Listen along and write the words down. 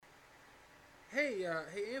Hey,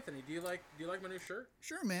 Anthony, do you like my new shirt?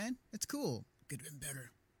 Sure, man. It's cool. Could have been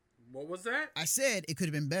better. What was that? I said it could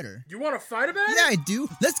have been better. You want to fight about it? Yeah, I do.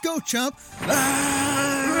 Let's go, chump.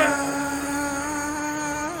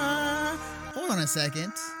 Hold on a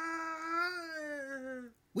second.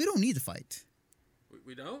 We don't need to fight.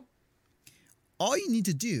 We don't? All you need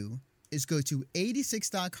to do is go to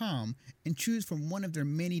 86.com and choose from one of their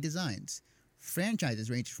many designs. Franchises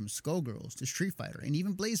ranging from Skullgirls to Street Fighter and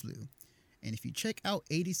even BlazBlue. And if you check out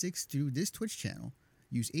 86 through this Twitch channel,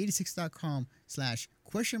 use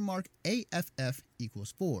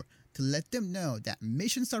 86.com/AFF=4 to let them know that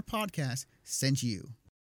Mission Star Podcast sent you.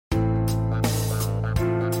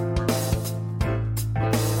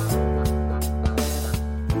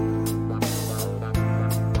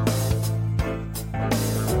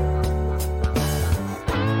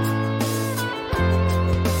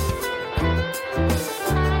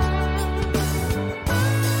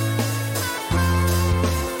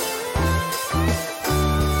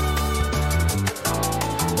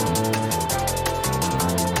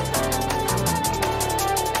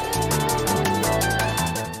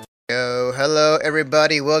 Hello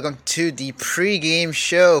everybody, welcome to the pregame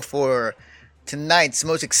show for tonight's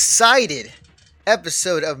most excited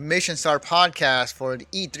episode of Mission Star Podcast for the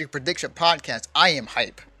E3 Prediction Podcast. I am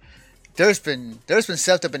hype. There's been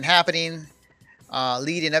stuff that's been happening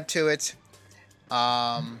leading up to it.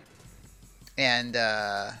 I was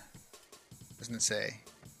gonna say,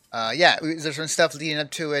 there's been stuff leading up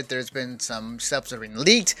to it. There's been some stuff that have been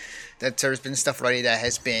leaked. There's been stuff already that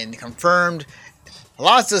has been confirmed.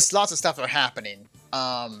 Lots of stuff are happening.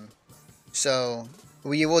 So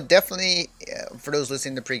we will definitely, for those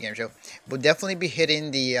listening to the pregame show, we'll definitely be hitting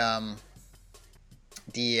the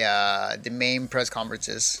main press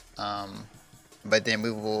conferences. But then we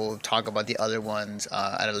will talk about the other ones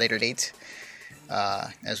at a later date,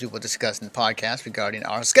 as we will discuss in the podcast regarding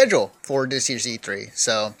our schedule for this year's E3.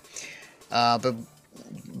 So, but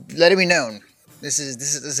let it be known, this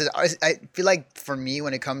is. I feel like for me,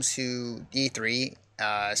 when it comes to E3.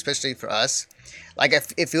 Especially for us, like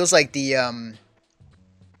it feels like the I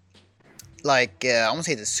won't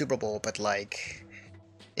say the Super Bowl, but like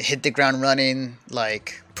it hit the ground running.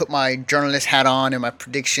 Like put my journalist hat on and my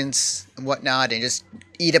predictions and whatnot, and just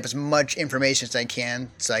eat up as much information as I can,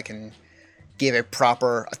 so I can give a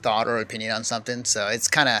proper thought or opinion on something. So it's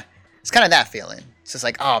kind of that feeling. It's just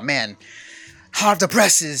like, oh man, hot off the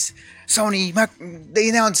presses, Sony, they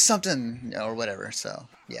announced something, or whatever. So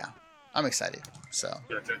yeah, I'm excited. So.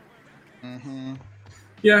 Gotcha. Mm-hmm.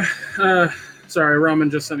 Yeah. Sorry,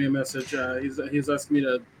 Ramen just sent me a message. He's asking me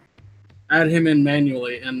to add him in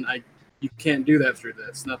manually, and you can't do that through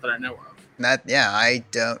this. Not that I know of. I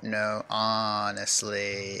don't know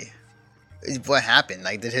honestly. What happened?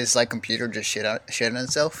 Like, did his computer just shit on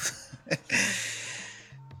itself?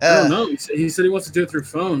 I don't know. He said he wants to do it through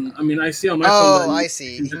phone. I mean, I see on my phone. Oh, I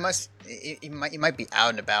see. He might be out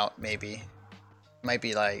and about. Maybe. Might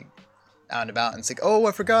be like. Out and about, and it's like, oh,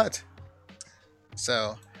 I forgot.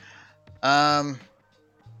 So, yeah.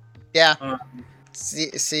 See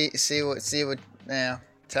what. Yeah.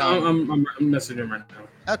 Tell him. I'm messaging him right now.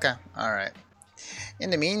 Okay. All right. In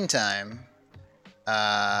the meantime,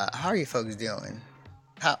 how are you folks doing?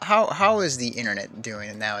 How is the internet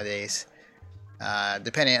doing nowadays?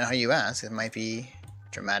 Depending on how you ask, it might be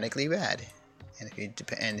dramatically bad, and if you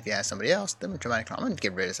ask somebody else, then dramatically. I'm gonna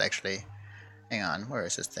get rid of this actually. Hang on, where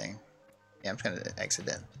is this thing? Yeah, I'm just gonna exit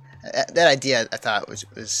that. That idea I thought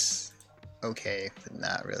was okay, but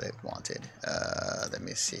not really wanted. Let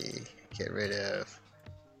me see. Get rid of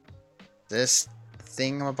this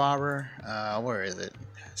thingamabobber. Where is it?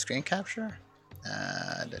 Screen capture?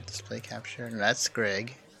 The display capture. No, that's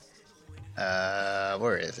Greg.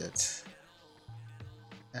 Where is it?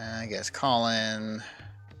 I guess Colin.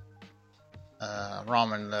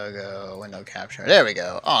 Ramen logo, window capture. There we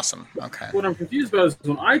go. Awesome. Okay. What I'm confused about is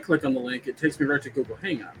when I click on the link, it takes me right to Google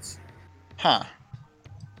Hangouts. Huh.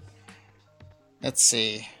 Let's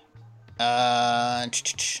see. Let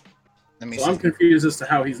me see. I'm confused as to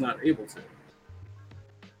how he's not able to.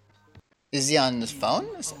 Is he on his phone?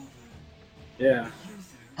 Yeah.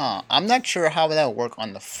 Huh. I'm not sure how that would work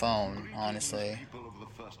on the phone, honestly.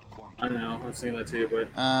 I know, I'm saying that too,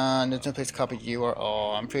 but... there's no place to copy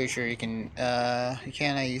URL. I'm pretty sure you can, I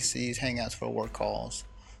used to use Hangouts for work calls.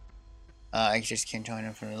 I just can't join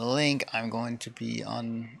in from the link. I'm going to be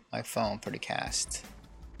on my phone for the cast.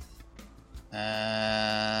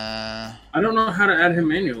 I don't know how to add him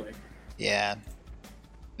manually. Yeah.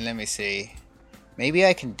 Let me see. Maybe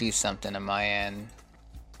I can do something on my end.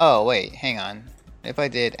 Oh, wait, hang on. If I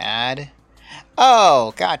did add...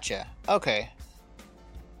 Oh, gotcha. Okay.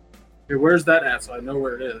 Okay, where's that at? So I know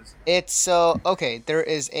where it is. It's okay. There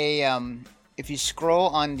is a if you scroll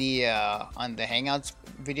on the Hangouts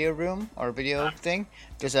video room or video thing,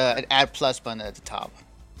 there's an add plus button at the top.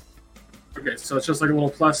 Okay, so it's just like a little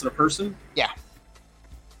plus and a person. Yeah.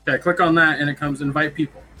 Okay, click on that and it comes invite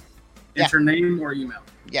people. Enter name or email.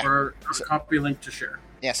 Yeah. Or copy link to share.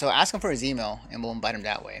 Yeah. So ask him for his email and we'll invite him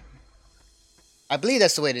that way. I believe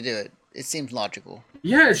that's the way to do it. It seems logical.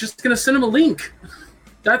 Yeah, it's just gonna send him a link.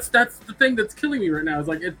 That's the thing that's killing me right now. Is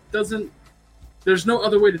like it doesn't. There's no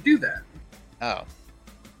other way to do that. Oh.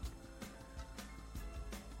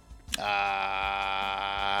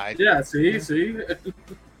 Yeah. See.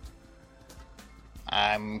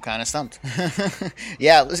 I'm kind of stumped.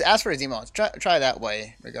 Yeah, let's ask for his email. Try that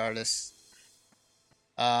way, regardless.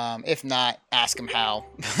 If not, ask him how.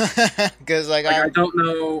 Because like I don't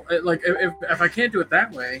know. Like if I can't do it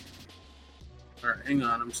that way. All right, hang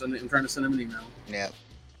on. I'm trying to send him an email. Yeah.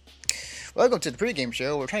 Welcome to the pregame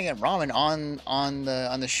show. We're trying to get Ramen on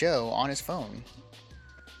the show on his phone.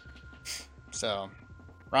 So,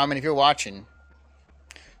 Ramen, if you're watching,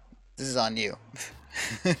 this is on you.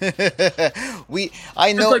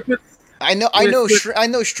 I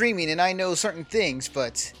know streaming and I know certain things,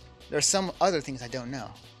 but there's some other things I don't know.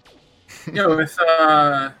 Yeah, with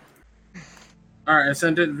all right, I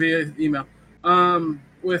sent it via email.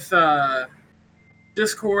 With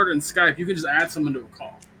Discord and Skype, you can just add someone to a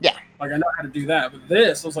call. Yeah. Like I know how to do that, but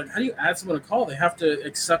this, I was like, how do you add someone to a call? They have to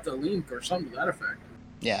accept a link or something to that effect.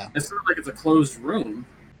 Yeah. It's not like it's a closed room.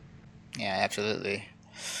 Yeah, absolutely.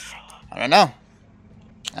 I don't know.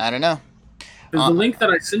 Because the link that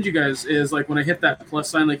I send you guys is like when I hit that plus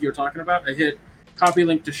sign like you were talking about, I hit copy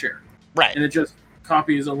link to share. Right. And it just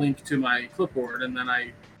copies a link to my clipboard and then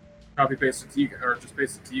I copy paste it to you guys, or just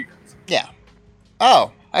paste it to you guys. Yeah.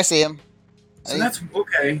 Oh, I see him. So that's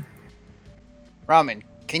okay. Ramen,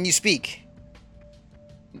 can you speak?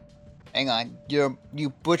 Hang on. You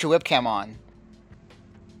put your webcam on.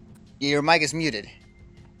 Your mic is muted.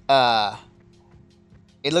 It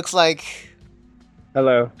looks like...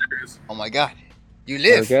 Hello. Oh my god. You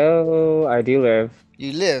live. There we go. I do live.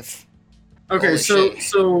 You live. Okay, Holy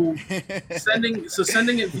so shit.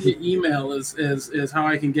 sending it via email is how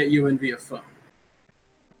I can get you in via phone.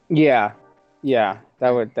 Yeah.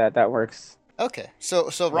 That works. Okay. So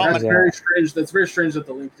That's Ramen... very strange. That's very strange that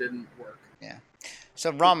the link didn't work. Yeah.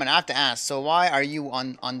 So Ramen, I have to ask, so why are you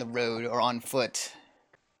on the road or on foot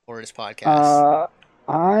for this podcast?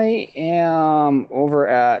 I am over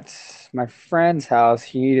at my friend's house.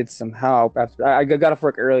 He needed some help. I got off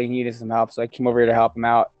work early. He needed some help, so I came over here to help him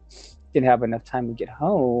out. Didn't have enough time to get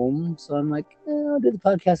home, so I'm like, I'll do the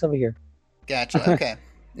podcast over here. Gotcha. Okay.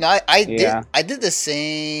 No, I did the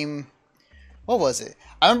same. What was it?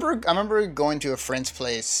 I remember going to a friend's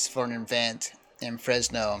place for an event in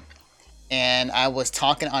Fresno, and I was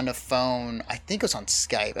talking on the phone. I think it was on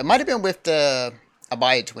Skype. It might have been with the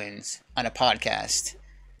Abaya twins on a podcast.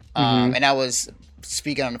 And I was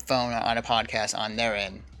speaking on the phone on a podcast on their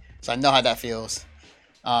end. So I know how that feels.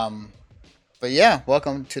 But yeah,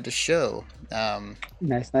 welcome to the show.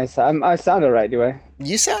 Nice. I sound all right, do I?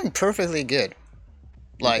 You sound perfectly good.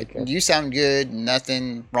 Like, Okay. you sound good,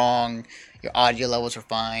 nothing wrong. Your audio levels are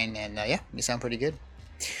fine, and yeah, you sound pretty good.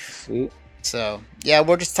 Sweet. So yeah,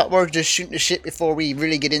 we're just shooting the shit before we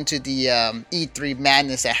really get into the E3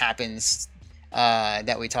 madness that happens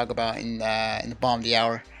that we talk about in the bomb of the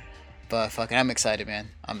hour. But fucking, I'm excited, man.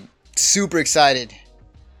 I'm super excited.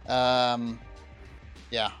 Yeah,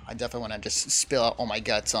 I definitely want to just spill out all my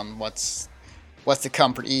guts on what's to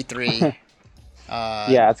come for E3.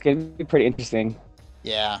 Yeah, it's gonna be pretty interesting.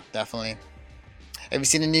 Yeah, definitely. Have you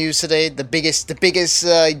seen the news today? The biggest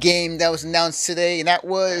game that was announced today, and that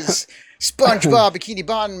was SpongeBob Bikini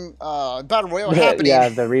Bottom Battle Royale happening. Yeah,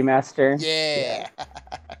 the remaster. Yeah.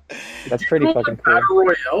 That's pretty fucking cool. Battle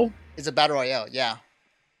Royale? It's a Battle Royale, yeah.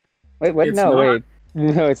 Wait, what? It's No, not? wait.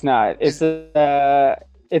 No, it's not. It's a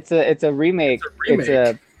remake. It's a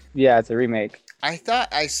remake. It's a remake. I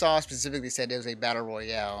thought I saw specifically said it was a Battle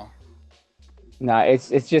Royale. Nah, it's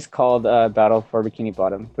just called Battle for Bikini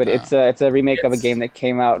Bottom, but it's a remake of a game that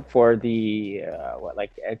came out for the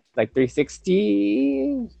like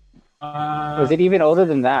 360. Was it even older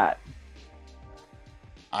than that?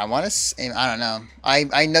 I want to say, I don't know.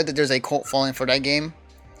 I know that there's a cult following for that game.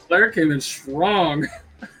 Blair came in strong.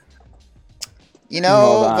 You know,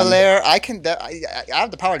 Hold on. Valere, I have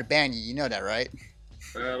the power to ban you. You know that, right?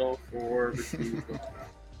 Battle for Bikini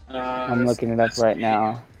Bottom. I'm looking it up right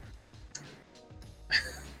now.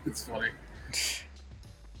 It's funny.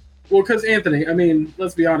 Well, because Anthony, I mean,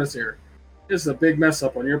 let's be honest here. This is a big mess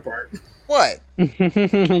up on your part. What?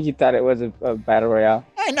 You thought it was a battle royale?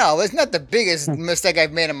 I know it's not the biggest mistake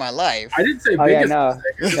I've made in my life. I didn't say Oh yeah, biggest no.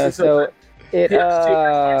 mistake. I just No, said so that it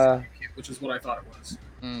PS2 which is what I thought it was.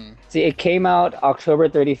 see, it came out October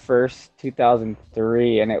 31st,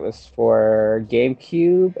 2003, and it was for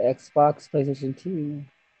GameCube, Xbox, PlayStation 2.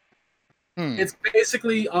 It's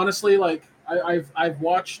basically, honestly, like I've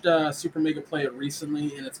watched Super Mega play it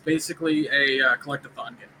recently, and it's basically a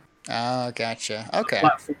collectathon game. Oh, gotcha. Okay. A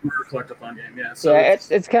platformer collectathon game, yeah. So Yeah,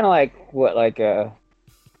 it's kind of like what, like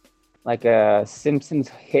a Simpsons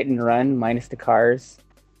hit and run minus the cars,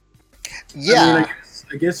 Yeah.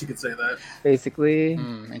 I guess you could say that. basically.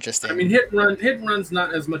 Interesting. I mean, hit and run's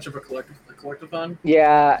not as much of a collectathon.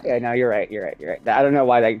 Yeah, no, you're right. I don't know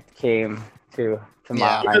why that came to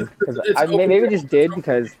Yeah. mind, because It's I open maybe world, just did it's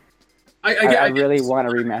because I I get really this. want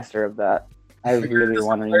a remaster of that. I really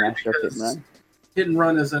want a remaster of Hit and Run. Hit and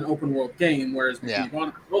Run is an open world game, whereas Yeah. Bikini Bottom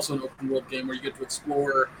is also an open world game where you get to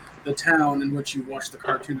explore the town in which you watched the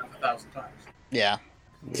cartoon 1,000 times. Yeah.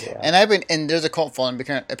 Yeah. And there's a cult following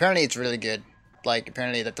because apparently it's really good. Like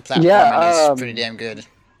apparently that the platforming Yeah, is pretty damn good.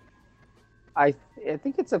 I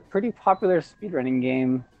think it's a pretty popular speedrunning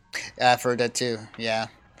game. I've heard that too. Yeah.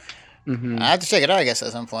 Mm-hmm. I have to check it out, I guess,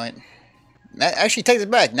 at some point. Actually, take it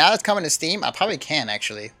back. Now it's coming to Steam. I probably can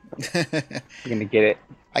actually. You're gonna get it.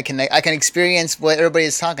 I can experience what everybody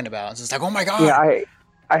is talking about. So it's like, oh my god. Yeah,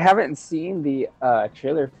 I haven't seen the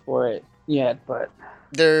trailer for it yet, but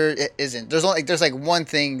There isn't. There's like one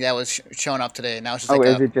thing that was showing up today. Now it's just oh, like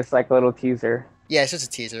is it just like a little teaser? yeah, it's just a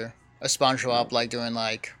teaser. A SpongeBob like doing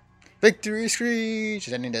like victory screech,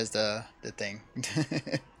 and then he does the thing.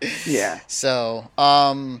 Yeah. So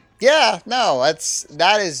yeah, no,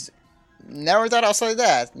 that is never thought I'll say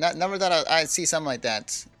that. Never thought I'd see something like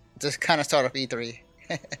that. Just kind of start off E3.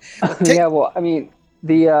 Yeah, well, I mean,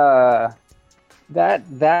 the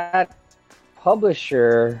that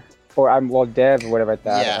publisher or dev or whatever like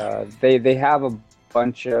that. Yeah. They have a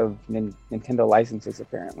bunch of Nintendo licenses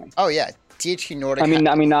apparently. Oh yeah, THQ Nordic. I mean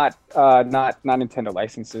not Nintendo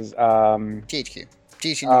licenses. THQ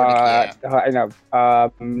Nordic. Yeah. I know.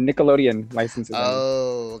 Nickelodeon licenses.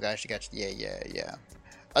 Oh, gotcha. Yeah.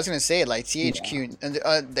 I was gonna say like THQ,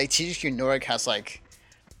 like THQ Nordic has like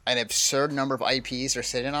an absurd number of IPs they're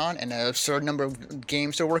sitting on, and an absurd number of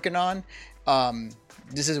games they're working on.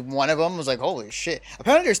 This is one of them. I was like, holy shit!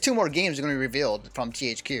 Apparently, there's 2 more games going to be revealed from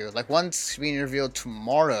THQ. Like one's being revealed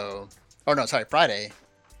tomorrow, or no, sorry, Friday,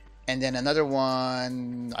 and then another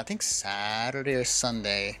one I think Saturday or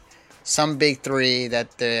Sunday. Some big 3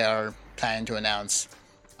 that they are planning to announce.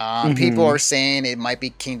 People are saying it might be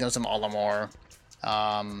Kingdoms of Amalur.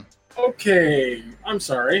 Okay, I'm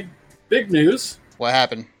sorry. Big news. What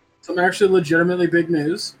happened? Some actually legitimately big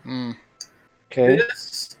news. Okay.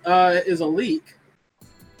 This is a leak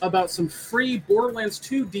about some free Borderlands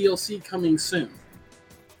 2 DLC coming soon.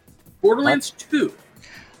 Borderlands 2,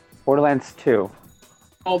 Borderlands 2.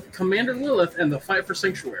 called Commander Lilith and the Fight for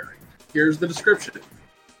Sanctuary. Here's the description.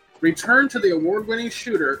 Return to the award-winning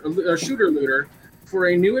shooter looter for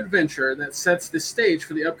a new adventure that sets the stage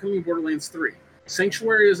for the upcoming Borderlands 3.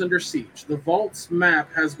 Sanctuary is under siege. The Vault's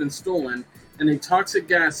map has been stolen, and a toxic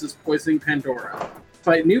gas is poisoning Pandora.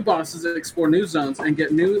 Fight new bosses, explore new zones, and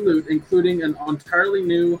get new loot, including an entirely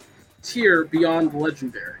new tier beyond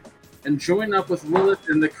Legendary. And join up with Lilith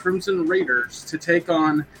and the Crimson Raiders to take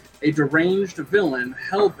on a deranged villain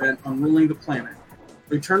hell-bent on ruling the planet.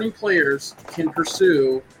 Returning players can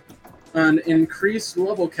pursue an increased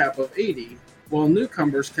level cap of 80, while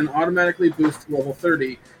newcomers can automatically boost to level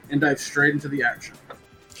 30 and dive straight into the action.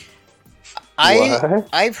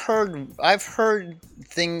 I've heard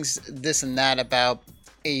things this and that about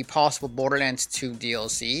a possible Borderlands 2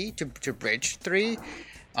 DLC to bridge 3.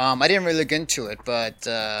 I didn't really look into it, but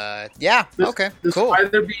yeah, This cool.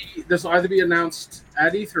 This will either be announced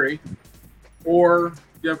at E3 or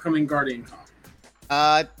the upcoming Guardian Con.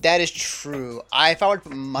 That is true. If I were to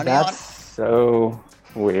put money That's so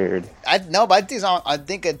weird. but I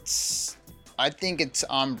think it's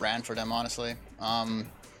on brand for them, honestly.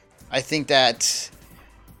 I think that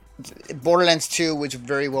Borderlands 2 was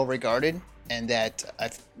very well regarded, and that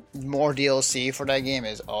more DLC for that game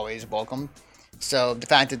is always welcome. So the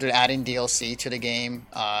fact that they're adding DLC to the game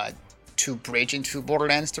to bridge into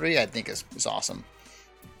Borderlands 3, I think is awesome.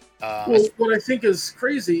 Well, what I think is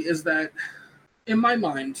crazy is that, in my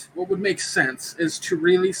mind, what would make sense is to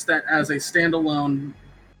release that as a standalone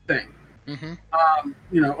thing.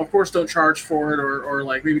 Mm-hmm. Of course, don't charge for it, or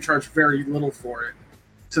like maybe charge very little for it,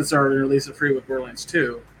 since they're already released it free with Borderlands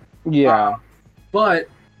 2. Yeah. But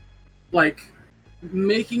like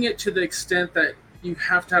making it to the extent that you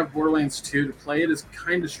have to have Borderlands 2 to play it is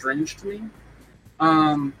kind of strange to me.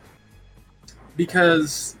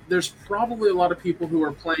 because there's probably a lot of people who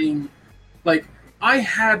are playing. Like, I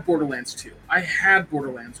had Borderlands 2. I had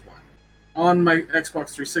Borderlands 1 on my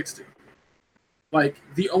Xbox 360. Like,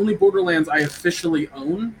 the only Borderlands I officially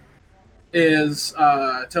own is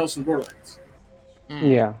Tales from Borderlands.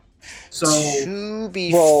 Yeah. So to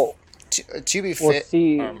be Well, to be well, fit.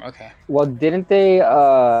 see, Okay. well, didn't they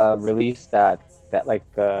release that like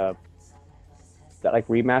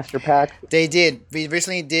remaster pack They did. We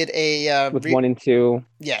recently did a with 1 and 2?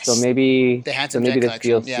 yes. So maybe The so Handsome maybe Jack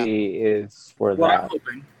this collection, DLC is for what I'm that.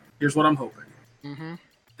 hoping, here's what I'm hoping. Mm-hmm.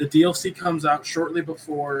 The DLC comes out shortly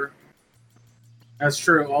before. That's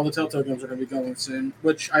true. All the Telltale games are going to be going soon,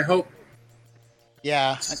 which I hope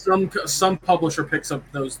Yeah. some publisher picks up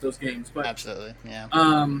those games. But Absolutely. Yeah.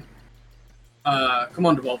 come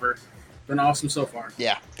on, Devolver, been awesome so far.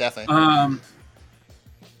 Yeah. Definitely.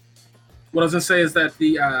 What I was going to say is that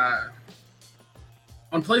the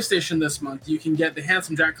on PlayStation this month you can get the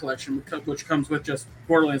Handsome Jack collection, which comes with just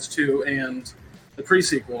Borderlands 2 and the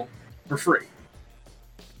pre-sequel for free.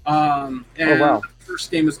 And wow. the first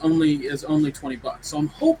game is only $20. So I'm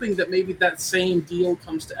hoping that maybe that same deal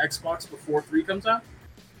comes to Xbox before 3 comes out.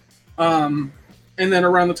 And then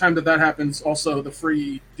around the time that happens, also the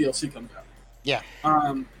free DLC comes out. Yeah.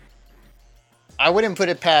 I wouldn't put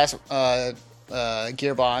it past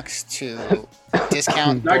Gearbox to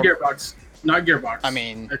discount. Not Gearbox. I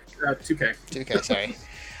mean, 2K. 2K. Sorry.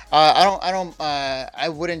 I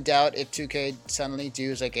wouldn't doubt if 2K suddenly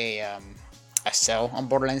does like a sell on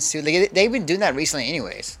Borderlands 2. Like, they've been doing that recently,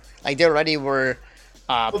 anyways. Like, they already were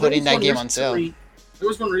putting that game on sale. There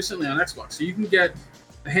was one recently on Xbox, so you can get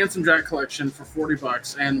the Handsome Jack collection for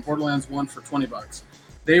 $40 and Borderlands 1 for $20.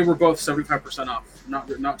 They were both 75% off not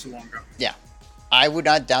too long ago. Yeah, I would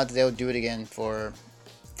not doubt that they'll do it again for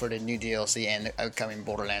the new DLC and the upcoming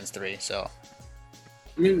Borderlands 3. So,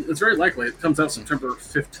 I mean, it's very likely it comes out September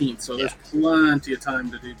 15th, so there's plenty of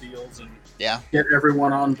time to do deals and get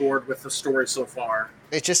everyone on board with the story so far.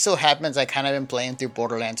 It just so happens I kind of been playing through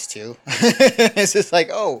Borderlands 2. It's just like,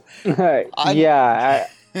 oh, yeah.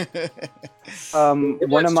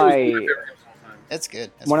 One of my That's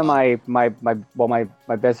good. That's one fun. of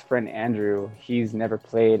my best friend Andrew, he's never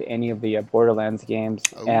played any of the Borderlands games,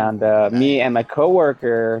 and me and my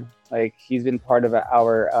coworker, like, he's been part of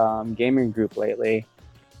our gaming group lately.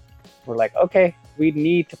 We're like, okay, we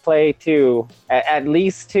need to play 2, at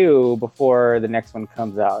least 2 before the next one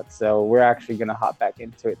comes out. So we're actually gonna hop back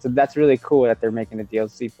into it. So that's really cool that they're making a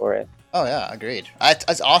DLC for it. Oh yeah, agreed.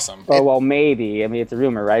 That's awesome. Oh well, maybe. I mean, it's a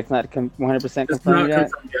rumor, right? It's not 100% confirmed yet.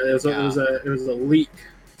 It's not confirmed yet. It was a leak.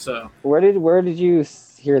 So where did you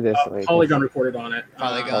hear this? Polygon reported on it.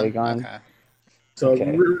 Polygon. Okay. So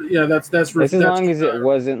yeah, that's as long as it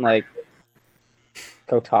wasn't like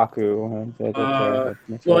Kotaku.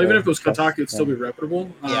 Well, even if it was Kotaku, it'd still be reputable.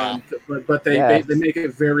 But they make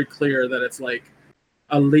it very clear that it's like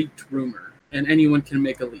a leaked rumor, and anyone can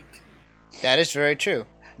make a leak. That is very true.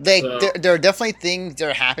 There are definitely things that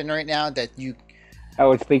are happening right now that you.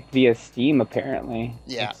 Oh, it's leaked via Steam, apparently.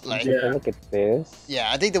 Yeah, look at this.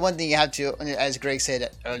 Yeah, I think the one thing you have to, as Greg said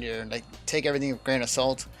earlier, like, take everything with a grain of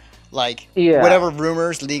salt. Like, whatever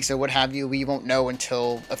rumors, leaks, or what have you, we won't know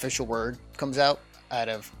until official word comes out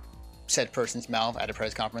of said person's mouth at a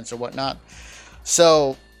press conference or whatnot.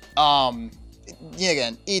 So, again,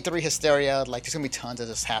 E3 hysteria, like, there's gonna be tons of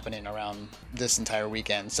this happening around this entire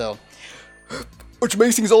weekend. So, which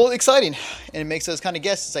makes things all exciting, and it makes us kind of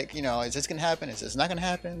guess. It's like, is this gonna happen? Is this not gonna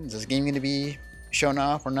happen? Is this game gonna be shown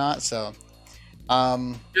off or not? So,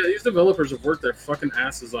 these developers have worked their fucking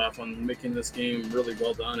asses off on making this game really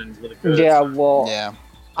well done and really good. Yeah, well, yeah.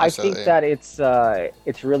 I think that it's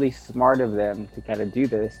really smart of them to kind of do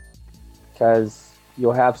this, because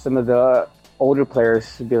you'll have some of the older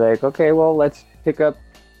players be like, okay, well, let's pick up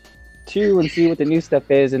 2 and see what the new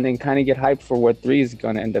stuff is, and then kind of get hyped for what 3 is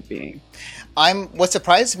going to end up being. What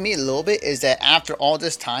surprised me a little bit is that after all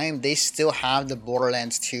this time, they still have the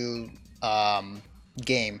Borderlands 2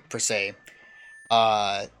 game per se.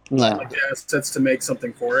 Like the assets to make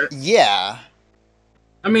something for it. Yeah.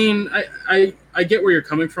 I mean, I get where you're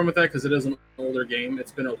coming from with that, because it is an older game.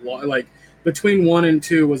 It's been a lot. Like, between 1 and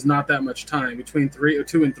 2 was not that much time. Between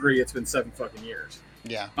 2 and 3, it's been 7 fucking years.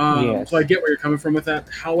 Yeah. So I get where you're coming from with that.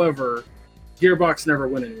 However, Gearbox never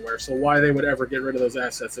went anywhere, so why they would ever get rid of those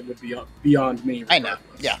assets, it would be beyond me. I know.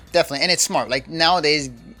 Yeah, definitely. And it's smart. Like,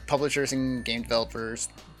 nowadays, publishers and game developers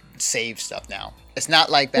save stuff now. It's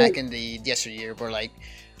not like back in the yesteryear where, like,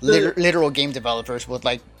 literal game developers would,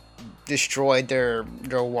 like, destroy their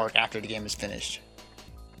work after the game is finished.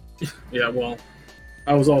 Yeah, well,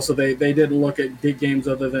 I was also they didn't look at big games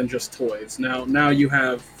other than just toys. Now you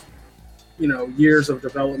have years of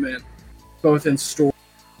development, both in story.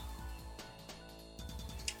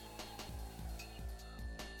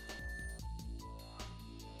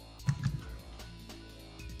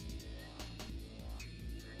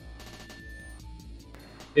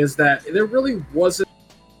 Is that there really wasn't,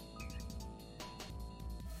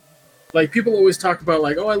 like, people always talk about,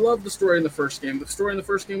 like, oh, I love the story in the first game. The story in the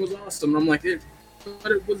first game was awesome. And I'm like,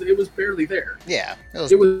 but it was barely there. Yeah,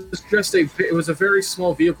 it was a very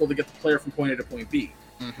small vehicle to get the player from point A to point B.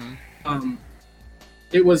 Mm-hmm.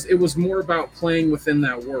 It was more about playing within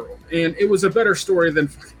that world, and it was a better story than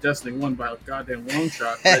fucking Destiny 1 by a goddamn long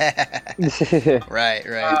shot. But, right.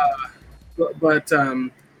 But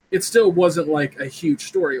it still wasn't like a huge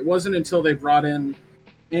story. It wasn't until they brought in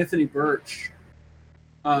Anthony Birch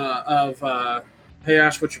of Hey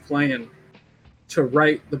Ash, What You Playing, to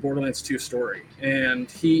write the Borderlands 2 story.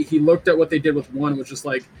 And he looked at what they did with 1, which is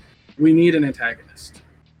like, we need an antagonist.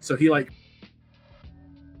 So he like...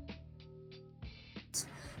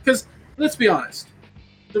 Because, let's be honest,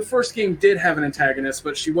 the first game did have an antagonist,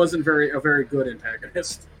 but she wasn't a very good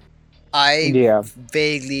antagonist. I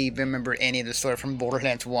vaguely remember any of the story from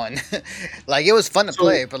Borderlands 1. Like, it was fun to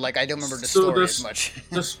play, but like I don't remember the story as much.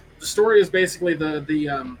 The story is basically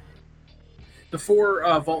the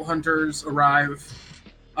 4 Vault Hunters arrive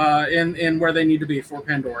in where they need to be for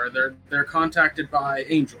Pandora. They're contacted by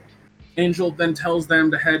Angel. Angel then tells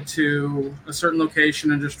them to head to a certain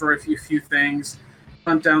location and destroy a few things,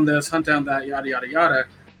 hunt down this, hunt down that, yada yada yada.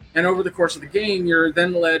 And over the course of the game, you're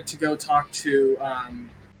then led to go talk to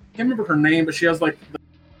I can't remember her name, but she has like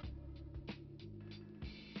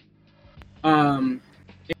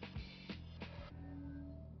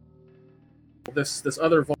this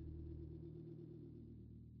other vault.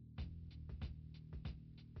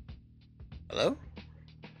 Hello?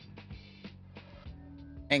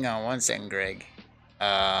 Hang on 1 second, Greg.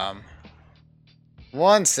 1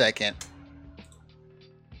 second.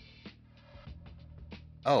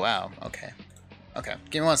 Oh wow, okay.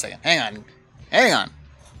 Give me 1 second. Hang on.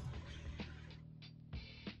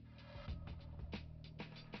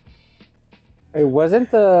 It wasn't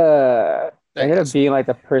the... It ended up being like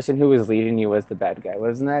the person who was leading you was the bad guy.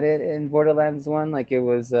 Wasn't that it in Borderlands 1? Like, it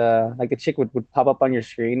was like a chick would pop up on your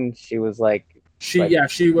screen and she was like... She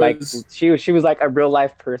was like a real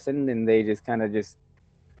life person, and they just kind of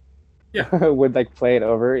would like play it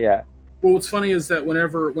over. Yeah. Well, what's funny is that when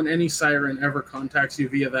any siren ever contacts you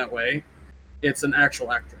via that way, it's an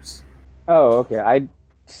actual actress. Oh, okay. I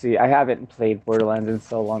haven't played Borderlands in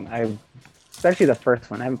so long. Especially the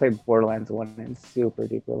first one. I haven't played Borderlands 1 in super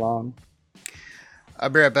duper long. I'll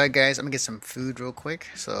be right back, guys. I'm gonna get some food real quick.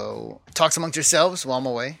 So talk amongst yourselves while I'm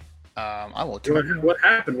away. I will. What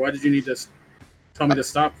happened? Why did you need to tell me to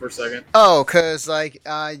stop for a second? Oh, cause like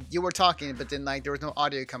you were talking, but then like there was no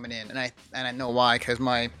audio coming in, and I know why. Cause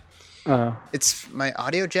it's my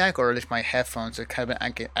audio jack or at least my headphones are kind of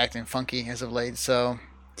acting funky as of late. So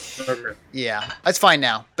yeah, it's fine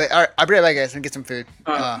now. But all right, I'll be right back, guys, and get some food.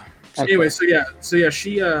 Anyway, so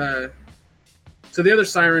the other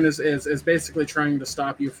siren is basically trying to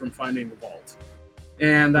stop you from finding the vault,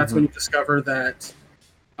 and that's when you discover that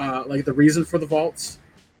like the reason for the vaults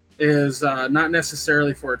is not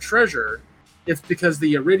necessarily for a treasure. It's because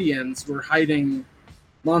the Iridians were hiding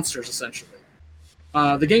monsters, essentially.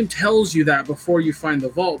 The game tells you that before you find the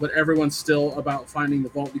vault, but everyone's still about finding the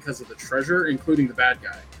vault because of the treasure, including the bad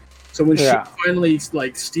guy. So when she finally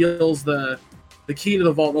like steals the key to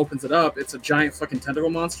the vault and opens it up, it's a giant fucking tentacle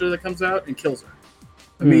monster that comes out and kills her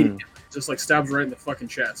immediately. Just like stabs right in the fucking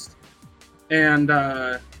chest. And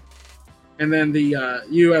then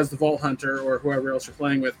you as the Vault Hunter or whoever else you're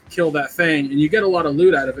playing with kill that thing, and you get a lot of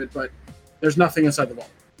loot out of it, but there's nothing inside the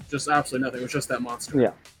vault. Just absolutely nothing. It was just that monster.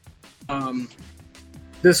 Yeah.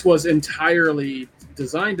 This was entirely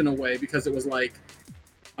designed in a way because it was like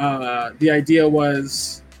the idea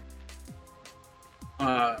was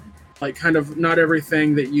like kind of not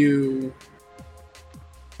everything that you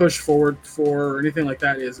push forward for or anything like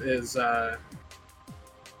that is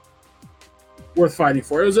worth fighting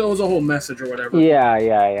for. It was a whole message or whatever. Yeah.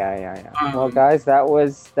 Well, guys, that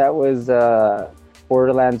was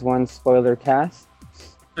Borderlands 1 spoiler cast.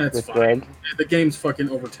 That's fine. Greg. The game's fucking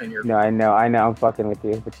over 10 years. No, I know, I'm fucking with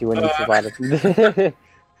you, but you wouldn't survive it.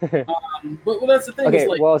 But that's the thing. Okay,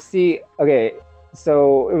 like... well,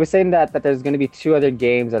 so it was saying that there's going to be 2 other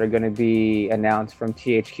games that are going to be announced from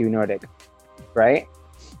THQ Nordic, right?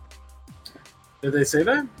 Did they say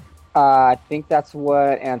that? I think that's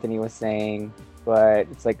what Anthony was saying, but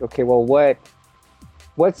it's like, okay, well, what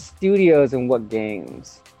studios and what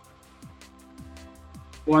games?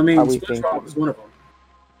 Well, I mean, SpongeBob was one of them.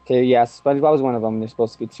 Okay, yeah, SpongeBob was one of them. There's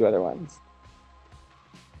supposed to be 2 other ones.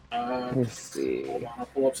 Let's see. Hold on, I'll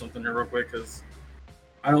pull up something here real quick because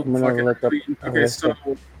I don't I'm gonna fucking. look up. Okay, so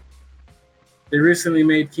they recently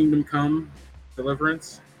made Kingdom Come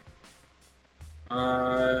Deliverance.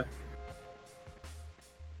 I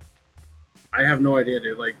have no idea,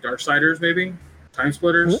 dude. Like Darksiders, maybe Time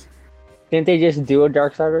Splitters. Didn't they just do a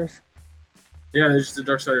Darksiders? Yeah, they just did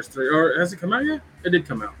Darksiders 3. Or has it come out yet? It did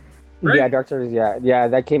come out. Right? Yeah, Darksiders. Yeah,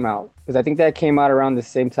 that came out because I think that came out around the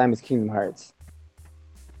same time as Kingdom Hearts.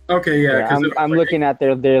 Okay, yeah. I'm looking at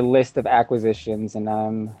their list of acquisitions, and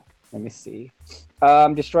let me see.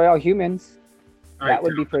 Destroy All Humans. That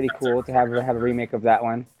would be pretty cool to have a remake of that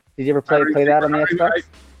one. Did you ever play that on the Xbox?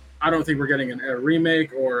 I don't think we're getting a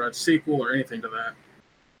remake or a sequel or anything to that.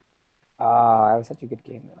 That was such a good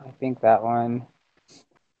game. I think that one.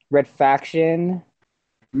 Red Faction.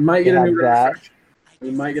 Might get a new Red Faction.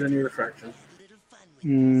 We might get a new Red Faction.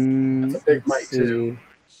 That's a big might too.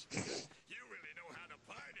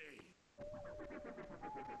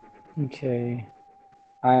 Okay.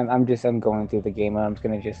 I'm going through the game, and I'm just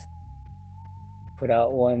gonna just put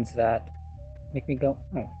out ones that make me go,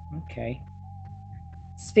 oh, okay.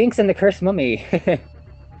 Sphinx and the Cursed Mummy.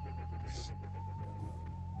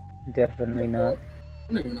 Definitely not.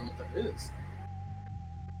 I don't even know what that is.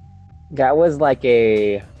 That was like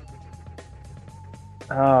I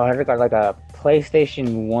forgot, like a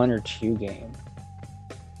PlayStation 1 or 2 game.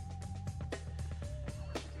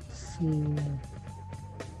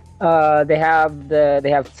 They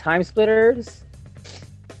have Time Splitters,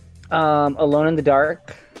 Alone in the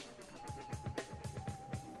Dark.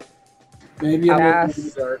 Maybe Alone in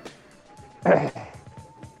the Dark.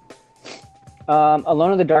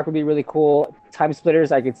 Alone in the Dark would be really cool. Time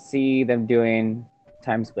Splitters, I could see them doing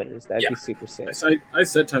Time Splitters. That'd be super sick. I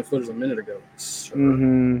said Time Splitters a minute ago. Sure.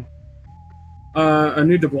 Mm-hmm. A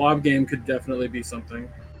new DeBlob game could definitely be something.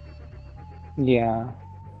 Yeah.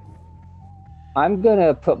 I'm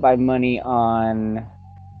gonna put my money on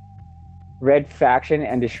Red Faction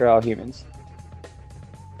and Destroy All Humans.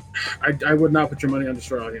 I would not put your money on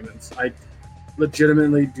Destroy All Humans. I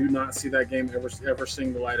legitimately do not see that game ever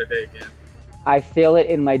seeing the light of day again. I feel it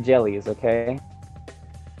in my jellies, okay?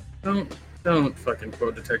 Don't fucking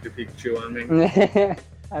quote Detective Pikachu on me.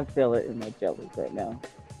 I feel it in my jellies right now.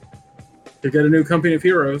 To get a new Company of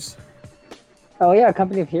Heroes. Oh yeah,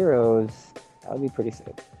 Company of Heroes. That would be pretty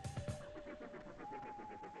sick.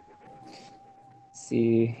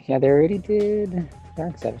 See, yeah, they already did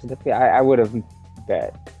Darksiders. I would have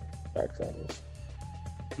bet Darksiders.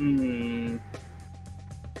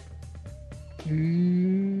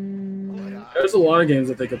 There's a lot of games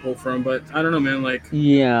that they could pull from, but I don't know, man. Like,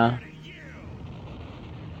 yeah,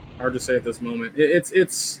 hard to say at this moment.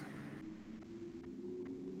 It's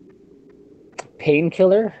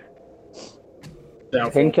Painkiller.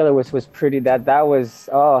 Painkiller was pretty. That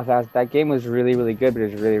game was really, really good, but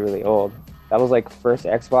it was really, really old. That was like first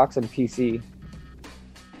Xbox and PC.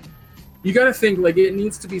 You got to think like it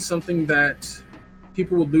needs to be something that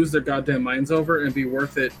people would lose their goddamn minds over and be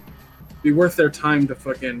worth their time to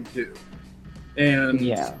fucking do. And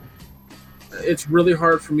yeah, it's really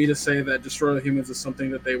hard for me to say that Destroy All Humans is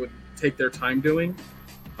something that they would take their time doing.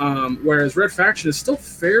 Whereas Red Faction is still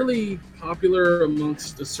fairly popular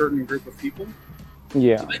amongst a certain group of people.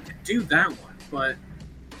 Yeah, so they could do that one, but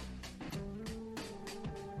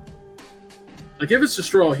like if it's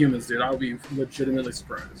Destroy All Humans, dude, I'll be legitimately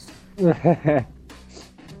surprised.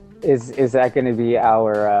 Is that going to be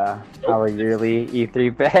our yearly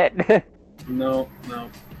E3 bet? No,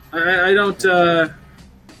 I don't.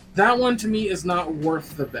 That one to me is not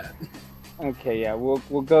worth the bet. Okay, yeah, we'll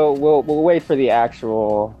wait for the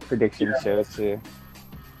actual prediction show too.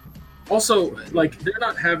 Also, like they're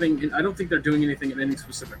not having. I don't think they're doing anything at any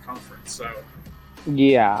specific conference. So.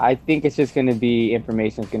 Yeah, I think it's just going to be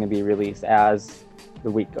information is going to be released as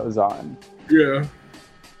the week goes on. Yeah.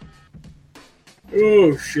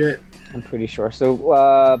 Oh shit. I'm pretty sure. So,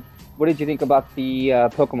 what did you think about the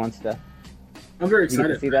Pokemon stuff? I'm very excited. You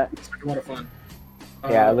get to see that? It's like a lot of fun.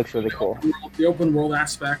 Yeah, it looks really cool. The open world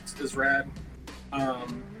aspect is rad.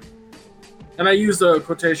 And I use the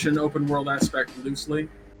quotation "open world aspect" loosely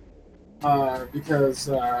because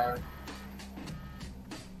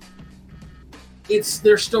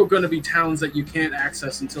there's still going to be towns that you can't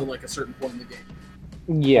access until like a certain point in the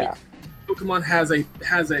game. Yeah. Like, Pokemon has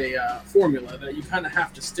a formula that you kind of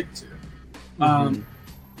have to stick to.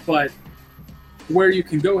 But where you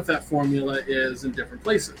can go with that formula is in different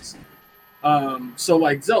places. So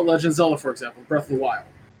like Legend of Zelda, for example, Breath of the Wild,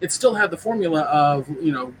 it still had the formula of,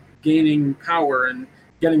 gaining power and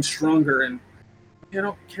getting stronger, and you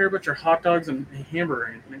don't care about your hot dogs and hamburger or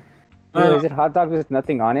anything. Is it hot dogs with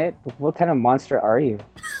nothing on it? What kind of monster are you?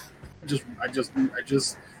 I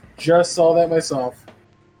just saw that myself.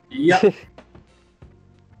 Yep.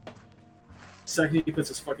 Second he puts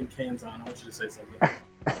his fucking cans on, I want you to say something.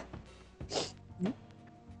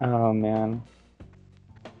 Oh man.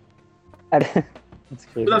 That's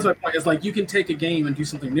crazy. But that's my point. Is like you can take a game and do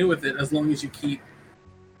something new with it as long as you keep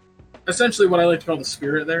essentially what I like to call the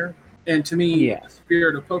spirit there. And to me, Yeah. the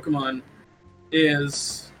spirit of Pokemon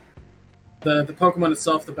is the Pokemon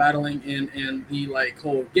itself, the battling and the like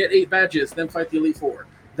whole get 8 badges, then fight the Elite Four.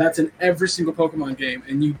 That's in every single Pokemon game,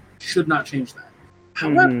 and you should not change that.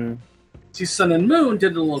 However, Mhm. see, Sun and Moon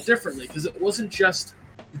did it a little differently because it wasn't just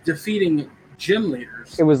defeating gym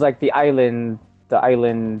leaders. It was like the island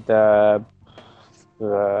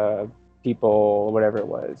people, whatever it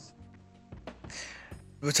was.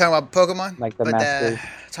 We're talking about Pokemon? Like the But, masters.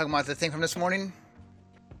 talking about the thing from this morning?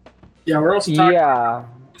 Yeah, we're also talking Yeah, about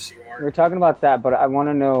we're talking about that, but I want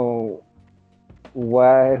to know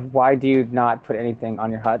why do you not put anything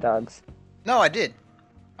on your hot dogs? No, I did.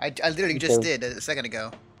 I literally just Okay. did a second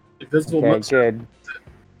ago. invisible Okay, monster. good.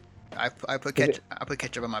 I put Is ketchup. I put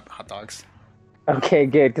ketchup on my hot dogs. Okay,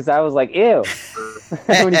 good. Because I was like, ew,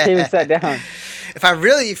 when you came and sat down. If I'm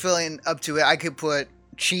really feeling up to it, I could put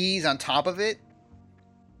cheese on top of it,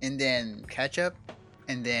 and then ketchup,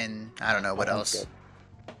 and then I don't know what That else. sounds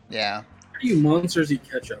Yeah, How do you monsters eat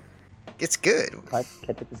ketchup? it's good.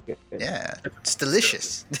 Ketchup is good. Yeah, it's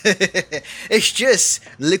delicious. It's just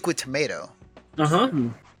liquid tomato. Uh-huh.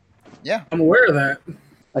 Yeah. I'm aware of that.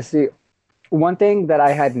 I see. One thing that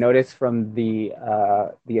I had noticed from the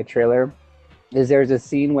trailer is there's a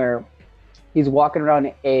scene where he's walking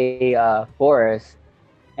around a forest,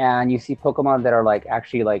 and you see Pokemon that are like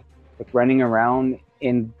actually like running around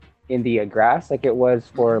in the grass, like it was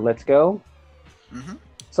for Let's Go. hmm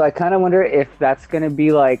So I kind of wonder if that's gonna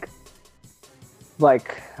be like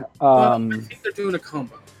I think they're doing a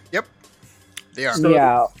combo. They are. So-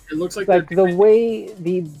 yeah, It looks like like they're the way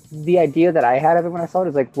the idea that I had of it when I saw it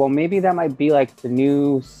is like, well, maybe that might be like the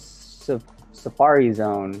new Safari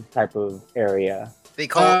Zone type of area. They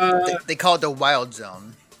call Uh, they call it the wild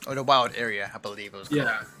zone or the wild area, I believe it was called.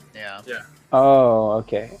 yeah. Yeah. Oh,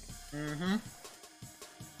 okay. hmm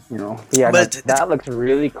You know, yeah, But that looks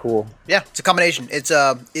really cool. Yeah, it's a combination. It's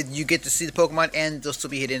you get to see the Pokemon and they'll still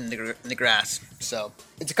be hidden in the grass. So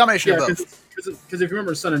it's a combination Yeah, of both. because if you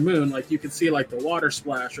remember Sun and Moon, like you can see like the water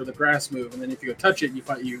splash or the grass move, and then if you go touch it, you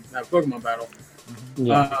have a Pokemon battle.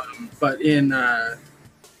 Yeah. But and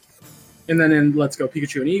then in Let's Go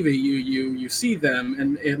Pikachu and Eevee, you see them,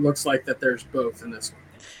 and it looks like that there's both in this one.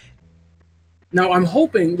 Now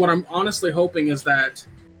what I'm honestly hoping is that,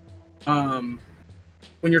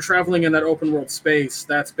 when you're traveling in that open world space,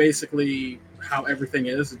 that's basically how everything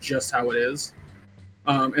is, just how it is,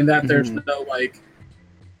 and that there's no like.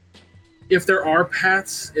 If there are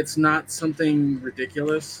paths, it's not something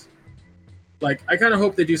ridiculous. Like I kind of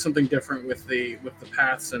hope they do something different with the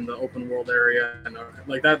paths and the open world area, and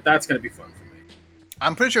like that's going to be fun for me.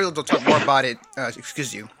 I'm pretty sure they'll talk more about it.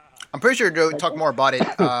 Excuse you. I'm pretty sure they'll talk more about it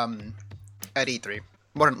at E3.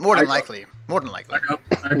 More than likely. More than likely.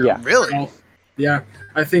 I know. Yeah. Really? Well, yeah,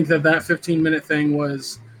 I think that 15-minute thing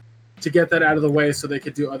was to get that out of the way so they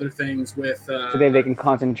could do other things with. So they can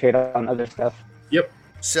concentrate on other stuff. Yep.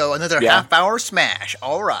 So another Yeah. half-hour smash.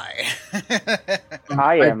 All right.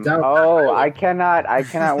 I am. doubt that. Oh, I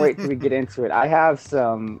cannot wait till we get into it. I have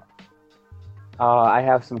some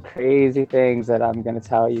crazy things that I'm gonna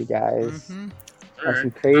tell you guys. Mhm. I have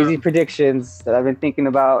some crazy predictions that I've been thinking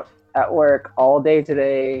about at work all day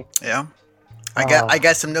today. Yeah. I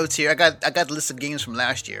got some notes here. I got a list of games from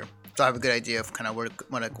last year, so I have a good idea of kind of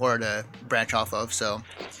where to branch off of. So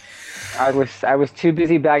I was too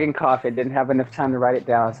busy bagging coffee. Didn't have enough time to write it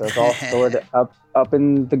down, so it's all stored up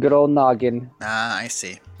in the good old noggin. I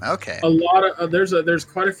see. Okay. A lot of there's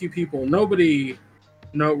quite a few people, nobody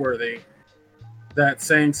noteworthy, that's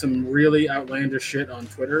saying some really outlandish shit on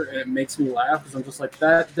Twitter, and it makes me laugh because I'm just like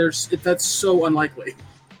that's so unlikely.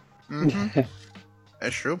 hmm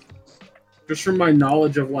That's true. Just from my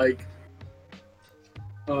knowledge of like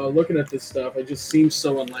looking at this stuff, it just seems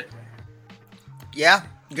so unlikely. Yeah,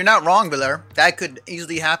 you're not wrong, Belair. That could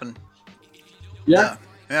easily happen. Yeah.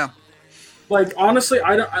 Yeah. Like honestly,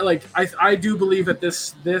 I do believe that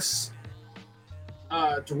this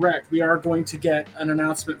direct we are going to get an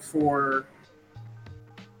announcement for.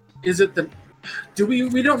 Is it the? Do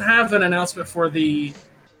we don't have an announcement for the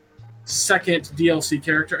second DLC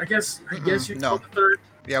character? I guess you no. call the third.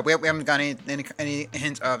 Yeah, we haven't got any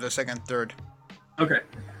hints of the second, third. Okay.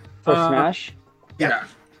 For Smash? Yeah.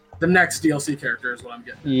 The next DLC character is what I'm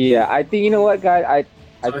getting. Yeah, I think you know what, guys.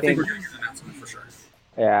 So I think think we're gonna get an announcement for sure.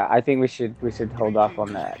 Yeah, I think we should hold off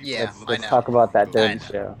on that. Yeah, let's I know. talk about that during I the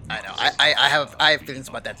show. I know. I have feelings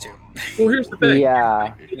about that too. Well, here's the thing.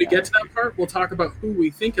 Yeah. When we get to that part, we'll talk about who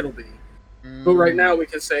we think it'll be. But right now, we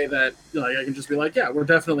can say that, like, I can just be like, yeah, we're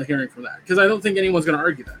definitely hearing from that. Because I don't think anyone's going to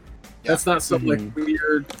argue that. Yeah. That's not some, like,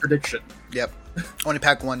 weird prediction. Yep. Only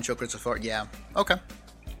pack one Joker so far. Yeah. Okay.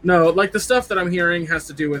 No, like, the stuff that I'm hearing has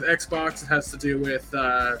to do with Xbox. It has to do with,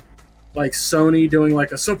 like, Sony doing,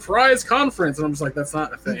 like, a surprise conference. And I'm just like, that's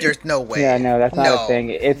not a thing. There's no way. Yeah, no, that's not No. a thing.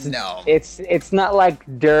 It's No. It's not like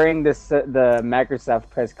during the Microsoft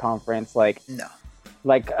press conference, like No.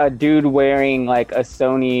 a dude wearing like a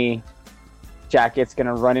Sony jacket's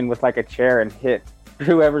gonna run in with like a chair and hit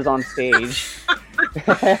whoever's on stage,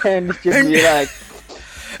 and just be like,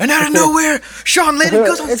 And out of nowhere, Sean Layden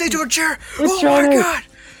goes on stage to a chair. Oh Johnny. my god!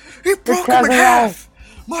 He broke him Kaz in half!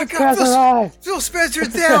 My god, Phil Spencer's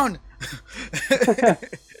down!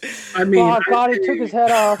 I mean, Oh god, he took his head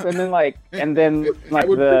off, and then like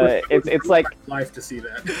it's like life to see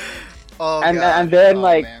that. Oh, And- god. and then, Oh,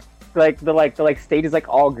 like- man. the stage is like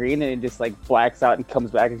all green, and it just like blacks out and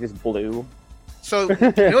comes back and just blue. So, you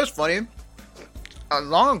know what's funny?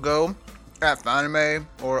 Long ago, at Fanime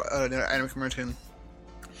or Anime Convention,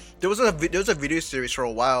 there was a video series for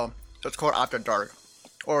a while that's called After Dark,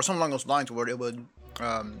 or something along those lines, where it would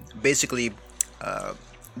basically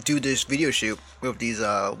do this video shoot with these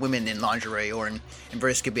women in lingerie or in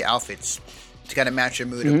very skimpy outfits to kind of match the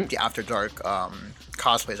mood of the After Dark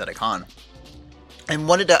cosplays at a con. And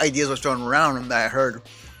one of the ideas was thrown around that I heard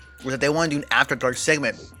was that they want to do an After Dark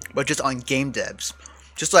segment, but just on game devs.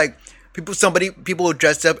 Just like people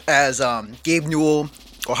dressed up as Gabe Newell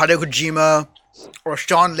or Hideo Kojima or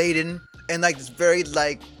Sean Layden, and like this very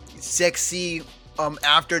like sexy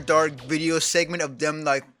After Dark video segment of them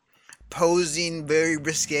like posing very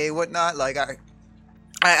risque and whatnot. Like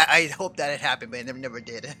I hope that it happened, but it never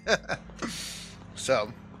did.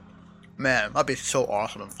 So, man, that'd be so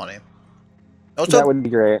awesome and funny. Also, That would be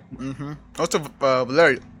great. Also,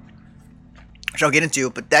 Larry, which I'll get into,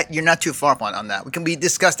 but that you're not too far on that. We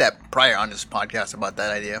discussed that prior on this podcast about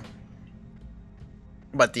that idea,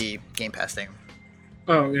 about the Game Pass thing.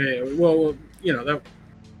 Oh, yeah. Well, you know, that.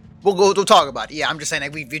 We'll talk about it. Yeah, I'm just saying,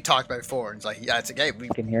 like, we talked about it before. And it's like, yeah, it's okay. I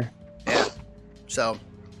can hear. Yeah. So,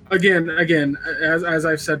 Again, as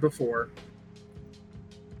I've said before,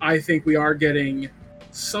 I think we are getting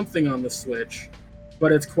something on the Switch,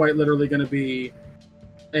 but it's quite literally going to be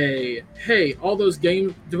hey, all those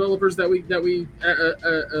game developers that we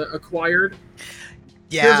acquired.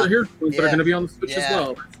 yeah. Here's ones that are Yeah. going to be on the Switch as Yeah.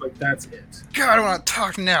 well. It's like, that's it. God, I don't want to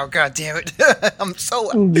talk now. God damn it. I'm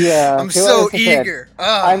so Yeah, I'm feel so like I said, eager.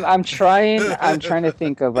 Oh. I'm trying to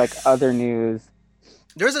think of like other news,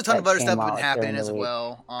 There's a ton of that other came stuff out been happening during the as week.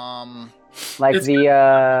 well. like It's the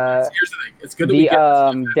Here's the thing. It's good that we get this stuff out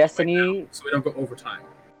of the way Destiny. now, so we don't go overtime.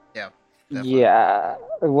 Definitely. Yeah,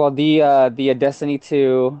 well the Destiny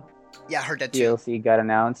 2 Yeah, I heard that too. DLC got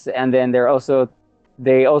announced, and then they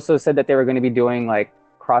also said that they were going to be doing like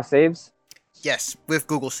cross saves. Yes, with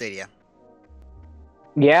Google Stadia.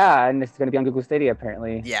 Yeah, and it's going to be on Google Stadia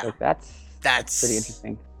apparently. Yeah. Like, that's That's pretty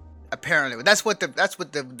interesting. Apparently, that's what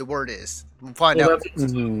the word is. We'll find Well, out.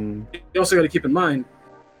 that's, Mhm. you also got to keep in mind,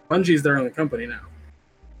 Bungie's their own company now.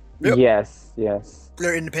 Yep. Yes.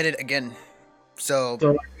 They're independent again. So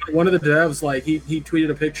So one of the devs, like he tweeted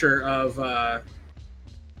a picture of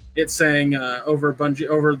it saying over Bungie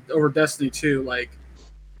over Destiny 2, like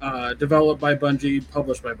developed by Bungie,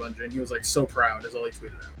 published by Bungie, and he was like so proud, is all he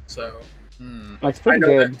tweeted out. So That's I pretty know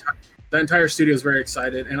good. that entire studio is very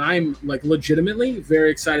excited, and I'm like legitimately very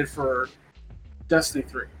excited for Destiny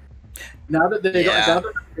 3. Now that they Yeah. got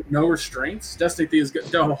no restraints, Destiny 3 is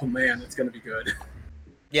good. Oh man, it's gonna be good.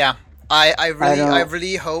 yeah, I don't-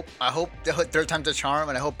 really hope the third time's a charm,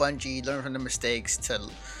 and I hope Bungie learn from their mistakes to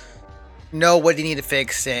know what they need to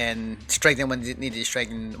fix and strengthen when they need to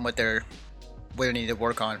strengthen what they need to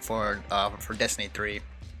work on for Destiny 3.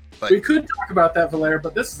 But We could talk about that, Valera,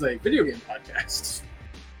 but this is a video game podcast.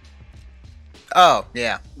 oh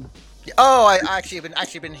yeah, oh I actually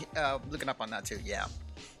been looking up on that too. Yeah,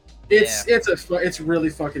 It's really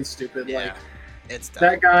fucking stupid. yeah, Like it's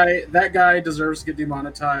dumb. that guy deserves to get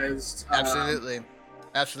demonetized.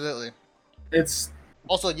 Absolutely. It's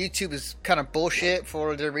Also, YouTube is kind of bullshit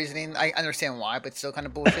for their reasoning. I understand why, but still kind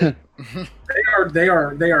of bullshit. they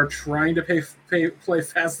are trying to play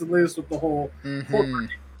fast and loose with the whole Mm-hmm.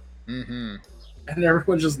 Mm-hmm. and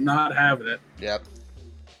everyone's just not having it. Yep.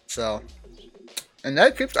 So, and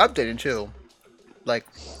that keeps updating too. Like,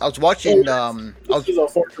 I was watching. This is a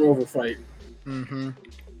fortune over fight. I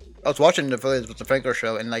was watching the Village with the Franco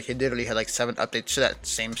show, and like he literally had like 7 updates to that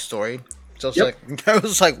same story. So it's like I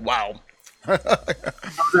was like, wow. I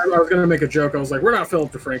was gonna make a joke. I was like, "We're not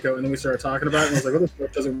Philip DeFranco," and then we started talking about it. And I was like, "Well, this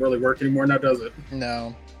joke doesn't really work anymore now, does it?"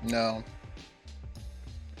 No.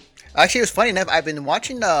 Actually, it was funny enough. I've been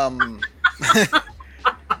watching funny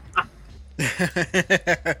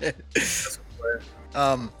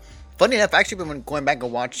enough, actually been going back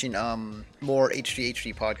and watching more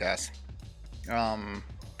H3 podcasts.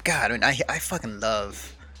 God, I mean, I fucking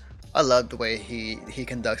love the way he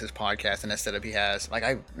conducts his podcast and the setup he has.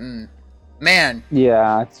 Like man,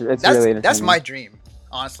 Yeah, it's really entertaining. That's my dream,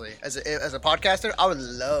 honestly. As a podcaster, I would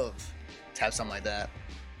love to have something like that.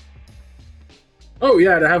 Oh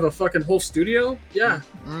yeah, to have a fucking whole studio. Yeah.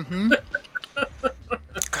 Mm-hmm. God,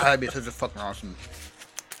 that'd be such a fucking awesome.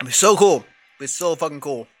 It'd be so cool. It'd be so fucking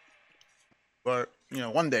cool. But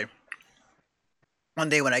one day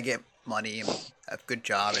when I get money and have a good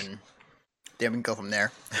job, and then we can go from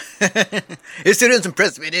there. His studio's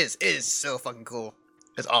impressive. It is so fucking cool.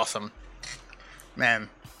 It's awesome, man.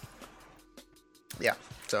 Yeah.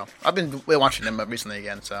 So I've been watching them recently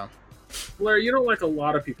again. So Larry, you don't like a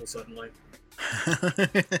lot of people suddenly.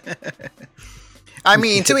 I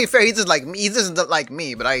mean, to be fair, he doesn't like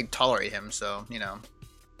me, but I tolerate him. So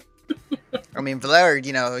I mean, Valer,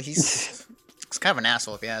 he's kind of an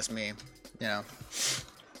asshole if you ask me.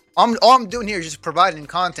 All I'm doing here is just providing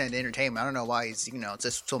content and entertainment. I don't know why he's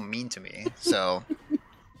just so mean to me. So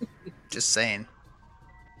just saying.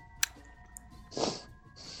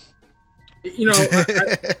 I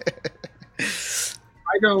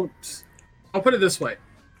don't. I'll put it this way.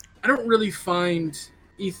 I don't really find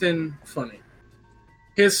Ethan funny.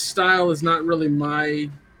 His style is not really my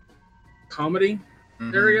comedy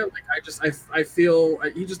area. Like I feel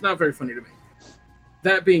he's just not very funny to me.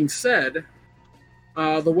 That being said,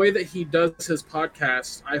 the way that he does his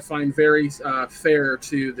podcast, I find very fair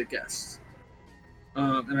to the guests,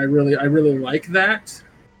 and I really like that.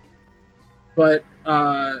 But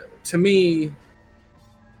to me,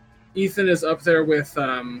 Ethan is up there with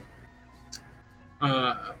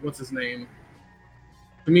what's his name?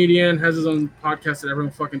 Comedian, has his own podcast that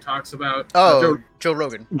everyone fucking talks about. Oh, Joe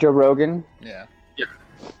Rogan. Joe Rogan. Yeah.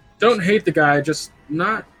 Don't hate the guy, just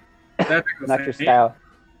not that big of a Not fan. your style.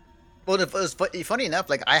 Well, it's funny enough.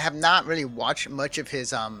 Like I have not really watched much of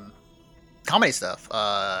his comedy stuff.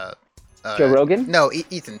 Joe Rogan? No,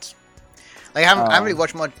 Ethan's. Like I haven't really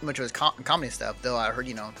watched much of his comedy stuff. Though I heard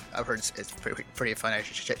it's pretty funny. I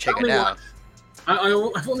should check it out.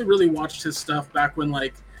 I've only really watched his stuff back when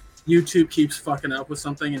like YouTube keeps fucking up with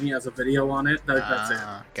something and he has a video on it. That's it.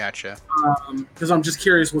 Gotcha. Because I'm just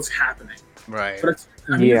curious what's happening. Right. But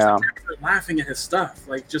Yeah. I'm laughing at his stuff.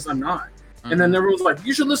 Like, just I'm not. And then everyone's like,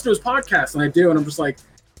 "You should listen to his podcast," and I do, and I'm just like,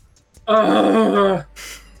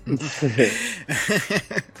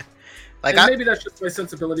 Like maybe that's just my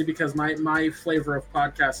sensibility because my flavor of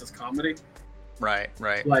podcast is comedy. Right.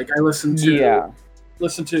 Like I listen to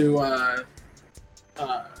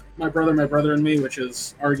My Brother and Me, which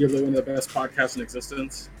is arguably one of the best podcasts in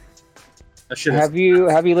existence. That shit Have you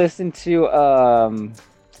listened to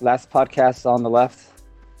Last Podcast on the Left?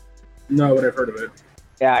 No, but I've heard of it.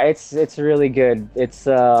 Yeah, it's really good. It's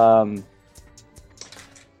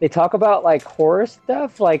they talk about like horror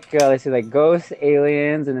stuff, like they say like ghosts,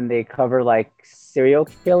 aliens, and then they cover like serial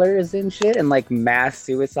killers and shit, and like mass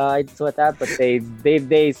suicides, so like that. But they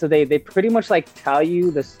pretty much like tell you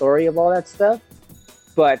the story of all that stuff,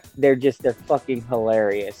 but they're fucking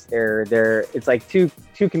hilarious. It's like two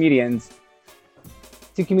comedians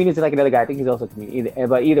and like another guy. I think he's also a comedian.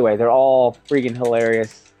 But either way, they're all freaking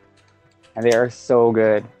hilarious, and they are so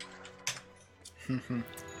good.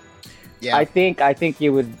 Yeah, I think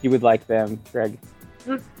you would like them, Greg.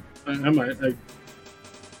 I might.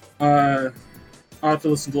 I'll have to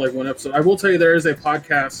listen to like one episode. I will tell you there is a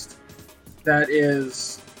podcast that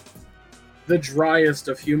is the driest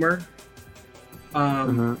of humor.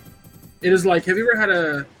 It is like, have you ever had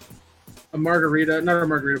a margarita? Not a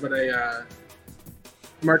margarita, but a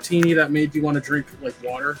martini that made you want to drink like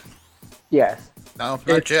water? Yes. No,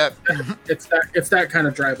 not yet. It's that kind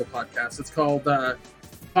of dry of a podcast. It's called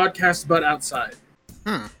Podcast But Outside.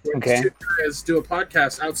 Okay. Two guys do a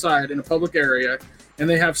podcast outside in a public area, and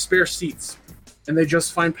they have spare seats, and they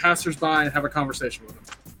just find passersby and have a conversation with them.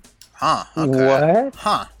 Huh. Okay. What?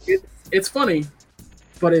 Huh. It's funny,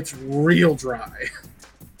 but it's real dry.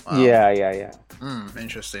 Wow. Yeah.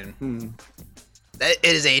 Interesting. It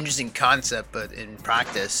is an interesting concept, but in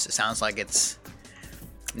practice, it sounds like it's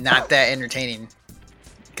not that entertaining.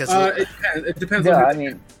 Because it depends. Yeah, on I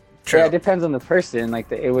mean, true. yeah, it depends on the person. Like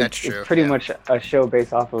That's true, it's pretty yeah. much a show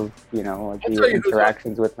based off of like I'll the tell you who's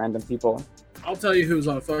interactions with random people. I'll tell you who's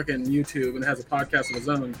on fucking YouTube and has a podcast of his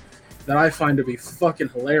own. that I find to be fucking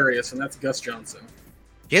hilarious, and that's Gus Johnson.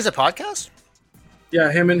 He has a podcast?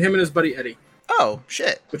 Yeah, him and his buddy Eddie, Oh,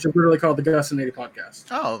 shit. which is literally called the Gus and Eddie podcast.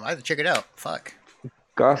 Oh, I have to check it out. Fuck.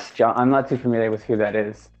 Gus John. I'm not too familiar with who that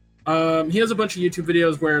is. He has a bunch of YouTube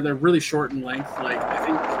videos where they're really short in length. Like, I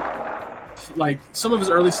think, like, some of his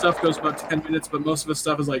early stuff goes about 10 minutes, but most of his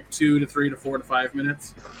stuff is like 2 to 3 to 4 to 5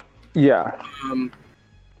 minutes. Yeah.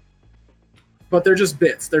 But they're just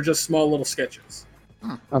bits. They're just small little sketches.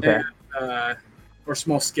 Okay. And, or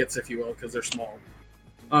small skits, if you will, because they're small.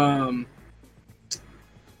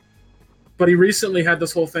 But he recently had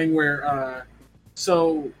this whole thing where,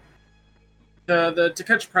 so the To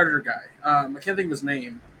Catch a Predator guy, I can't think of his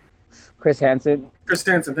name. Chris Hansen. Chris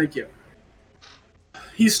Hansen, thank you.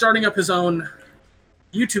 He's starting up his own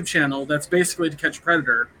YouTube channel that's basically To Catch a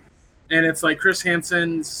Predator, and it's like Chris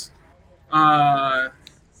Hansen's.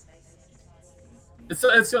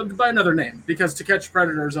 It's by another name because To Catch a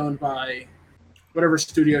Predator is owned by whatever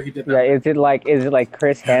studio he did that. Yeah. Is it like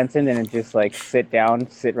Chris Hansen and it's just like sit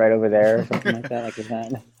right over there or something like that? Like is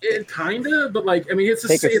that? It kinda, but like I mean, it's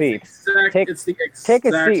Take a seat. Take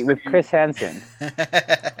a seat with Chris Hansen.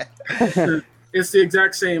 It's the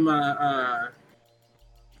exact same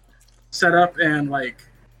setup and like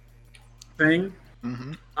thing.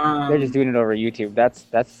 Mm-hmm. They're just doing it over YouTube.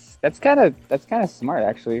 That's kind of smart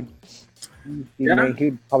actually.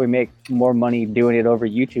 He'd probably make more money doing it over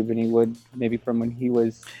YouTube than he would maybe from when he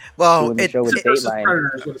was doing the show with Dateline.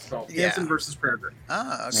 Predator is what it's called. Yeah. Hansen versus Predator.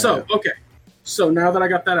 Oh, okay. So now that I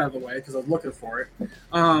got that out of the way, because I was looking for it,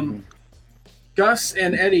 Gus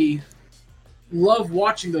and Eddie love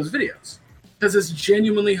watching those videos because it's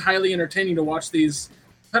genuinely highly entertaining to watch these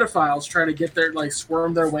pedophiles try to get their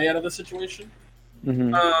squirm their way out of the situation.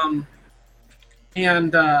 Mm-hmm.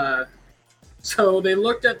 So they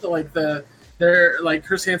looked at their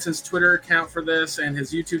Chris Hansen's Twitter account for this and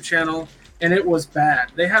his YouTube channel, and it was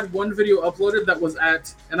bad. They had one video uploaded that was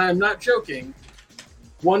at, and I'm not joking,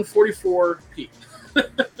 144p.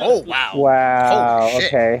 Oh wow! Wow. Holy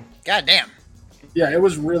shit. Okay. God damn. Yeah, it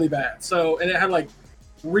was really bad. So, and it had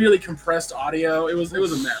really compressed audio. It was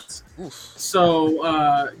a mess. Oof.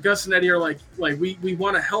 So Gus and Eddie are like we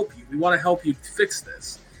want to help you. We want to help you fix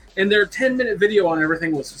this. And their 10-minute video on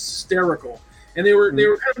everything was hysterical. And they were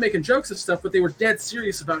kind of making jokes and stuff, but they were dead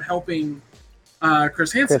serious about helping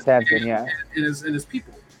Chris Hansen, and his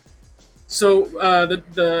people. So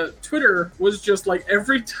the Twitter was just like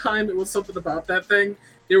every time it was something about that thing,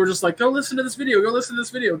 they were just like, go listen to this video,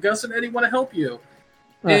 Gus and Eddie want to help you.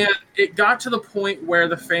 And it got to the point where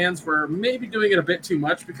the fans were maybe doing it a bit too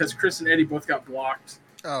much because Chris and Eddie both got blocked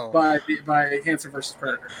by Hansen versus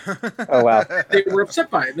Predator. Oh wow! They were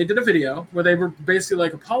upset by it. They did a video where they were basically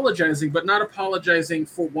apologizing, but not apologizing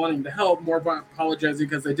for wanting to help, more about apologizing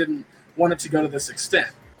because they didn't want it to go to this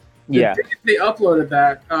extent. Yeah. The day they uploaded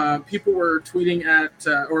that, people were tweeting at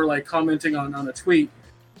or commenting on a tweet.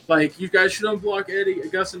 You guys should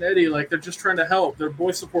unblock Gus and Eddie. They're just trying to help. They're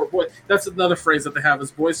boys support boys. That's another phrase that they have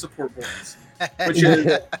is boys support boys, which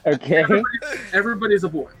is okay. Everybody's a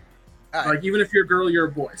boy. Even if you're a girl, you're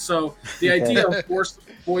a boy. So the idea of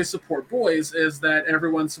boys support boys is that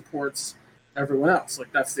everyone supports everyone else.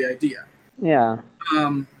 That's the idea. Yeah.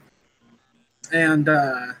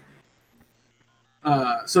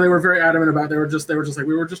 So they were very adamant about. They were just like,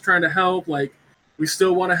 we were just trying to help. We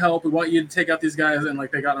still want to help. We want you to take out these guys, and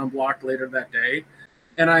they got unblocked later that day.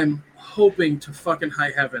 And I'm hoping to fucking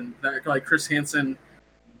high heaven that Chris Hansen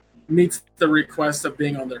meets the request of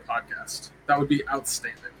being on their podcast. That would be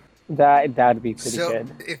outstanding. That'd be pretty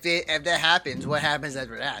good. If that happens, what happens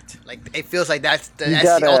after that? It feels like that's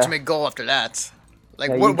the ultimate goal after that.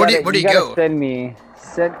 Where do you go? Send me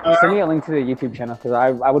a link to the YouTube channel because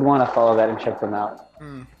I would want to follow that and check them out.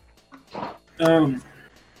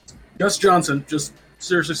 Gus Johnson, just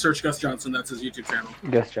seriously search Gus Johnson. That's his YouTube channel.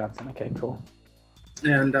 Gus Johnson. Okay, cool.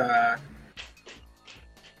 And I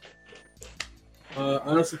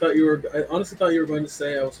honestly thought you were going to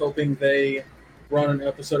say I was hoping they run an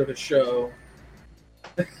episode of his show.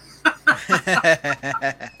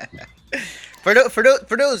 For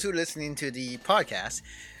those who are listening to the podcast,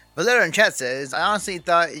 Valera in chat says, I honestly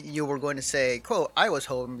thought you were going to say, quote, I was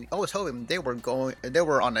hoping they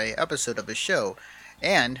were on an episode of his show,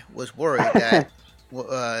 and was worried that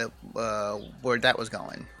where that was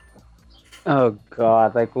going. Oh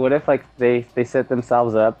god! What if they set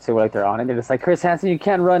themselves up to they're on it? They're just like, Chris Hansen, you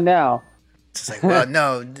can't run now. It's well,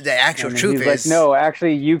 no. The actual truth is, no,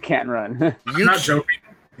 actually, you can't run. I'm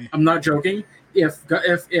not joking.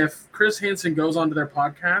 If Chris Hansen goes onto their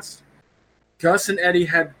podcast, Gus and Eddie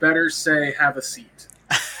had better say, "Have a seat."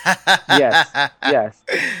 Yes.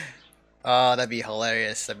 Oh, that'd be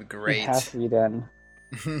hilarious. That'd be It great. has to be done.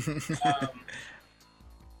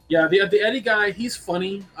 Yeah, the Eddie guy, he's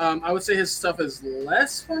funny. I would say his stuff is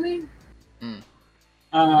less funny. Mm.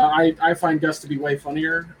 I find Gus to be way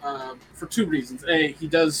funnier for two reasons. A, he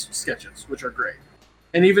does sketches, which are great.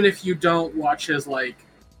 And even if you don't watch his, like,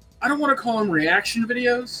 I don't want to call them reaction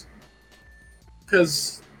videos,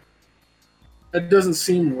 because it doesn't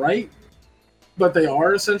seem right, but they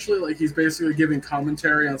are essentially. Like, he's basically giving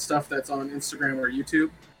commentary on stuff that's on Instagram or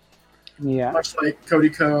YouTube. Yeah. Much like Cody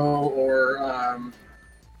Co. or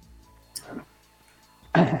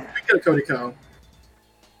speaking of Cody Co.,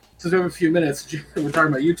 since we have a few minutes, we're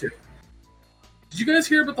talking about YouTube. Did you guys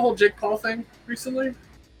hear about the whole Jake Paul thing recently?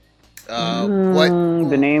 What?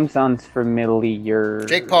 The name sounds familiar.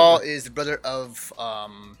 Jake Paul is the brother of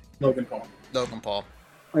Logan Paul. Logan Paul.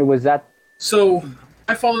 Wait, was that? So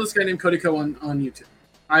I follow this guy named Cody Co on YouTube.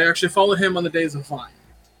 I actually followed him on the days of Vine.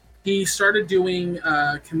 He started doing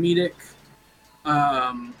comedic,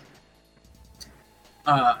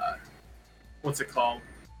 what's it called?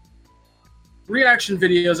 Reaction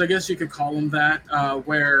videos, I guess you could call them that,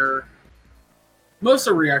 where most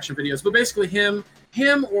are reaction videos, but basically him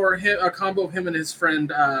or a combo of him and his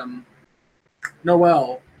friend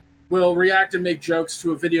Noel will react and make jokes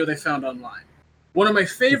to a video they found online. One of my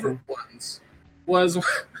favorite ones was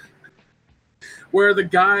where the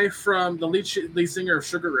guy from the lead singer of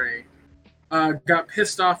Sugar Ray got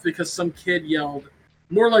pissed off because some kid yelled,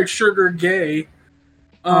 "More like Sugar Gay."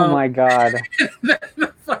 Oh my god.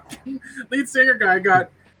 The fucking lead singer guy got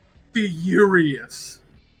furious.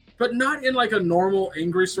 But not in like a normal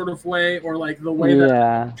angry sort of way, or like the way that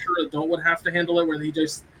a mature adult would have to handle it, where he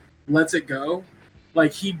just lets it go.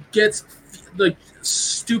 Like, he gets like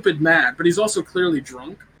stupid mad, but he's also clearly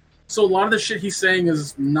drunk. So a lot of the shit he's saying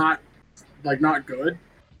is not good.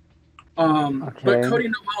 But Cody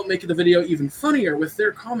and Noel make the video even funnier with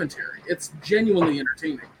their commentary. It's genuinely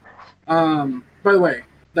entertaining. By the way,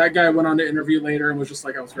 that guy went on to interview later and was just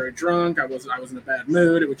like, I was very drunk. I was in a bad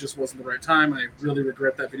mood. It just wasn't the right time. I really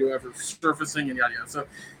regret that video ever surfacing and yada yada. So,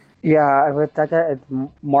 yeah, with that guy, it's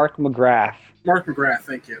Mark McGrath. Mark McGrath,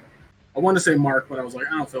 thank you. I wanted to say Mark, but I was like,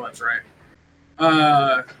 I don't feel that's right.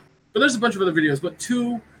 But there's a bunch of other videos, but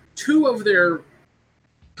two of their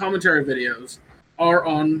commentary videos are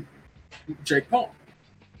on Jake Paul.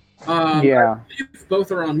 I believe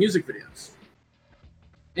both are on music videos.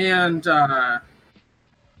 And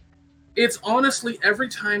it's honestly, every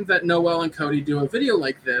time that Noel and Cody do a video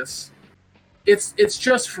like this, it's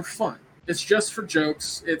just for fun. It's just for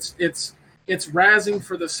jokes. It's razzing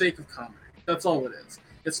for the sake of comedy. That's all it is.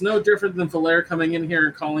 It's no different than Valaire coming in here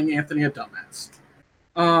and calling Anthony a dumbass.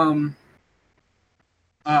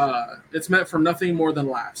 It's meant for nothing more than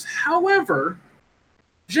laughs. However,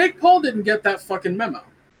 Jake Paul didn't get that fucking memo.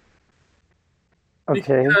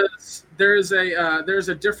 Okay. Because there's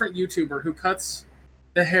a different YouTuber who cuts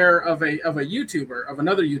the hair of another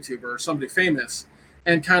YouTuber or somebody famous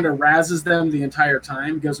and kind of razzes them the entire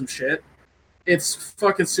time, gives them shit. It's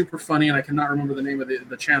fucking super funny, and I cannot remember the name of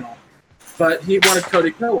the channel. But he wanted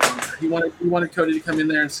Cody Co on there. He wanted Cody to come in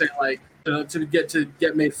there and say, like, to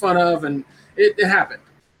get made fun of, and it happened.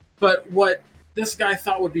 But what this guy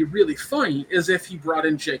thought would be really funny is if he brought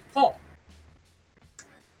in Jake Paul.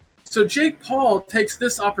 So Jake Paul takes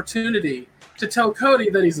this opportunity to tell Cody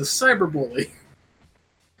that he's a cyberbully.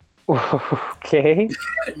 Okay.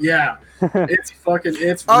 Yeah. It's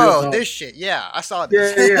Oh, real. this shit. Yeah, I saw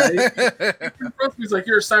this. Yeah. He's like,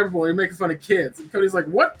 you're a cyberbully, you're making fun of kids. And Cody's like,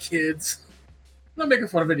 what kids? I'm not making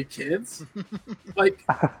fun of any kids. Like,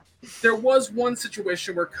 there was one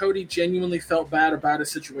situation where Cody genuinely felt bad about a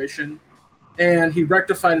situation, and he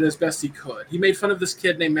rectified it as best he could. He made fun of this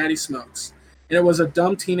kid named Matty Smokes. And it was a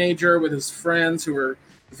dumb teenager with his friends who were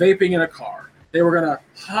vaping in a car. They were going to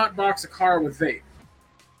hotbox a car with vape.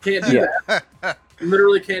 Can't do that.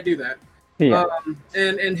 Literally can't do that. Yeah.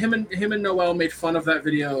 And him and Noel made fun of that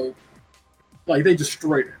video. Like, they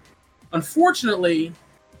destroyed it. Unfortunately,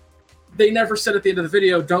 they never said at the end of the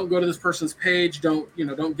video, don't go to this person's page, don't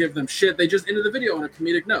give them shit. They just ended the video on a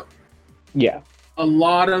comedic note. Yeah. A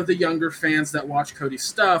lot of the younger fans that watch Cody's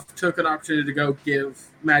stuff took an opportunity to go give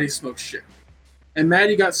Matty Smokes shit. And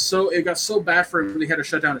Matty got so bad for him, he had to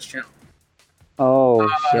shut down his channel. Oh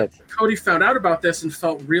shit! Cody found out about this and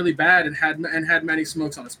felt really bad, and had Matty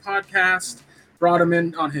Smokes on his podcast, brought him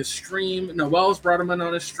in on his stream. Noel's brought him in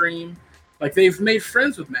on his stream. Like, they've made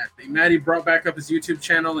friends with Matty. Matty brought back up his YouTube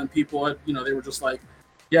channel, and people, they were just like,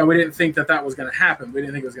 "Yeah, we didn't think that was going to happen. We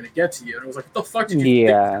didn't think it was going to get to you." And it was like, "What the fuck did you think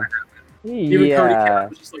was going to happen?" Even Cody Cat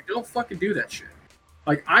was just like, "Don't fucking do that shit."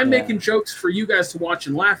 Like, I'm making jokes for you guys to watch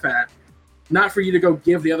and laugh at. not for you to go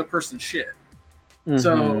give the other person shit.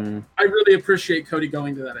 So Mhm. I really appreciate Cody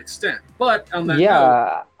going to that extent. But on that note,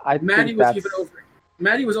 Yeah, I Maddie think was that's. even over.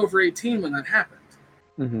 Maddie was over 18 when that happened.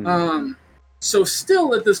 Mhm. So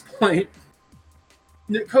still at this point,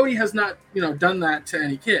 Cody has not, done that to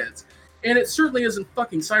any kids, and it certainly isn't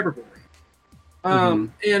fucking cyberbullying.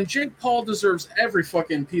 And Jake Paul deserves every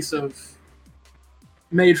fucking piece of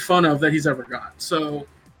made fun of that he's ever got. So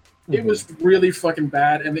it was really fucking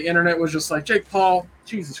bad, and the internet was just like, Jake Paul,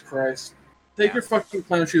 Jesus Christ, take your fucking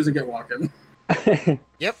clown shoes and get walking.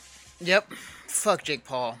 Yep. Fuck Jake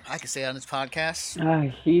Paul. I can say it on this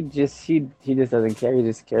podcast. He just doesn't care. He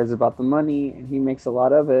just cares about the money, and he makes a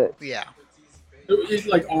lot of it. Yeah.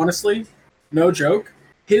 Like, honestly, no joke,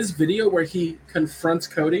 his video where he confronts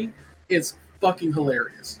Cody is fucking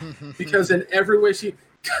hilarious. Because in every way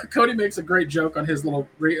Cody makes a great joke on his little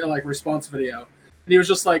response video. And he was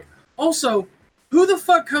just like, also, who the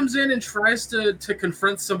fuck comes in and tries to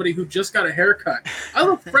confront somebody who just got a haircut? I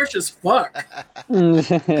look fresh as fuck.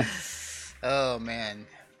 Oh, man.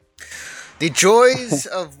 The joys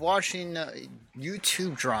of watching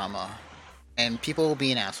YouTube drama and people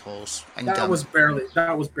being assholes. And That was barely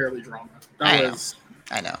drama.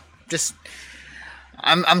 I know. Just,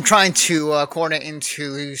 I'm trying to coordinate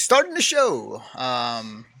into starting the show.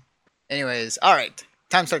 Anyways, all right.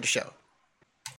 Time to start the show.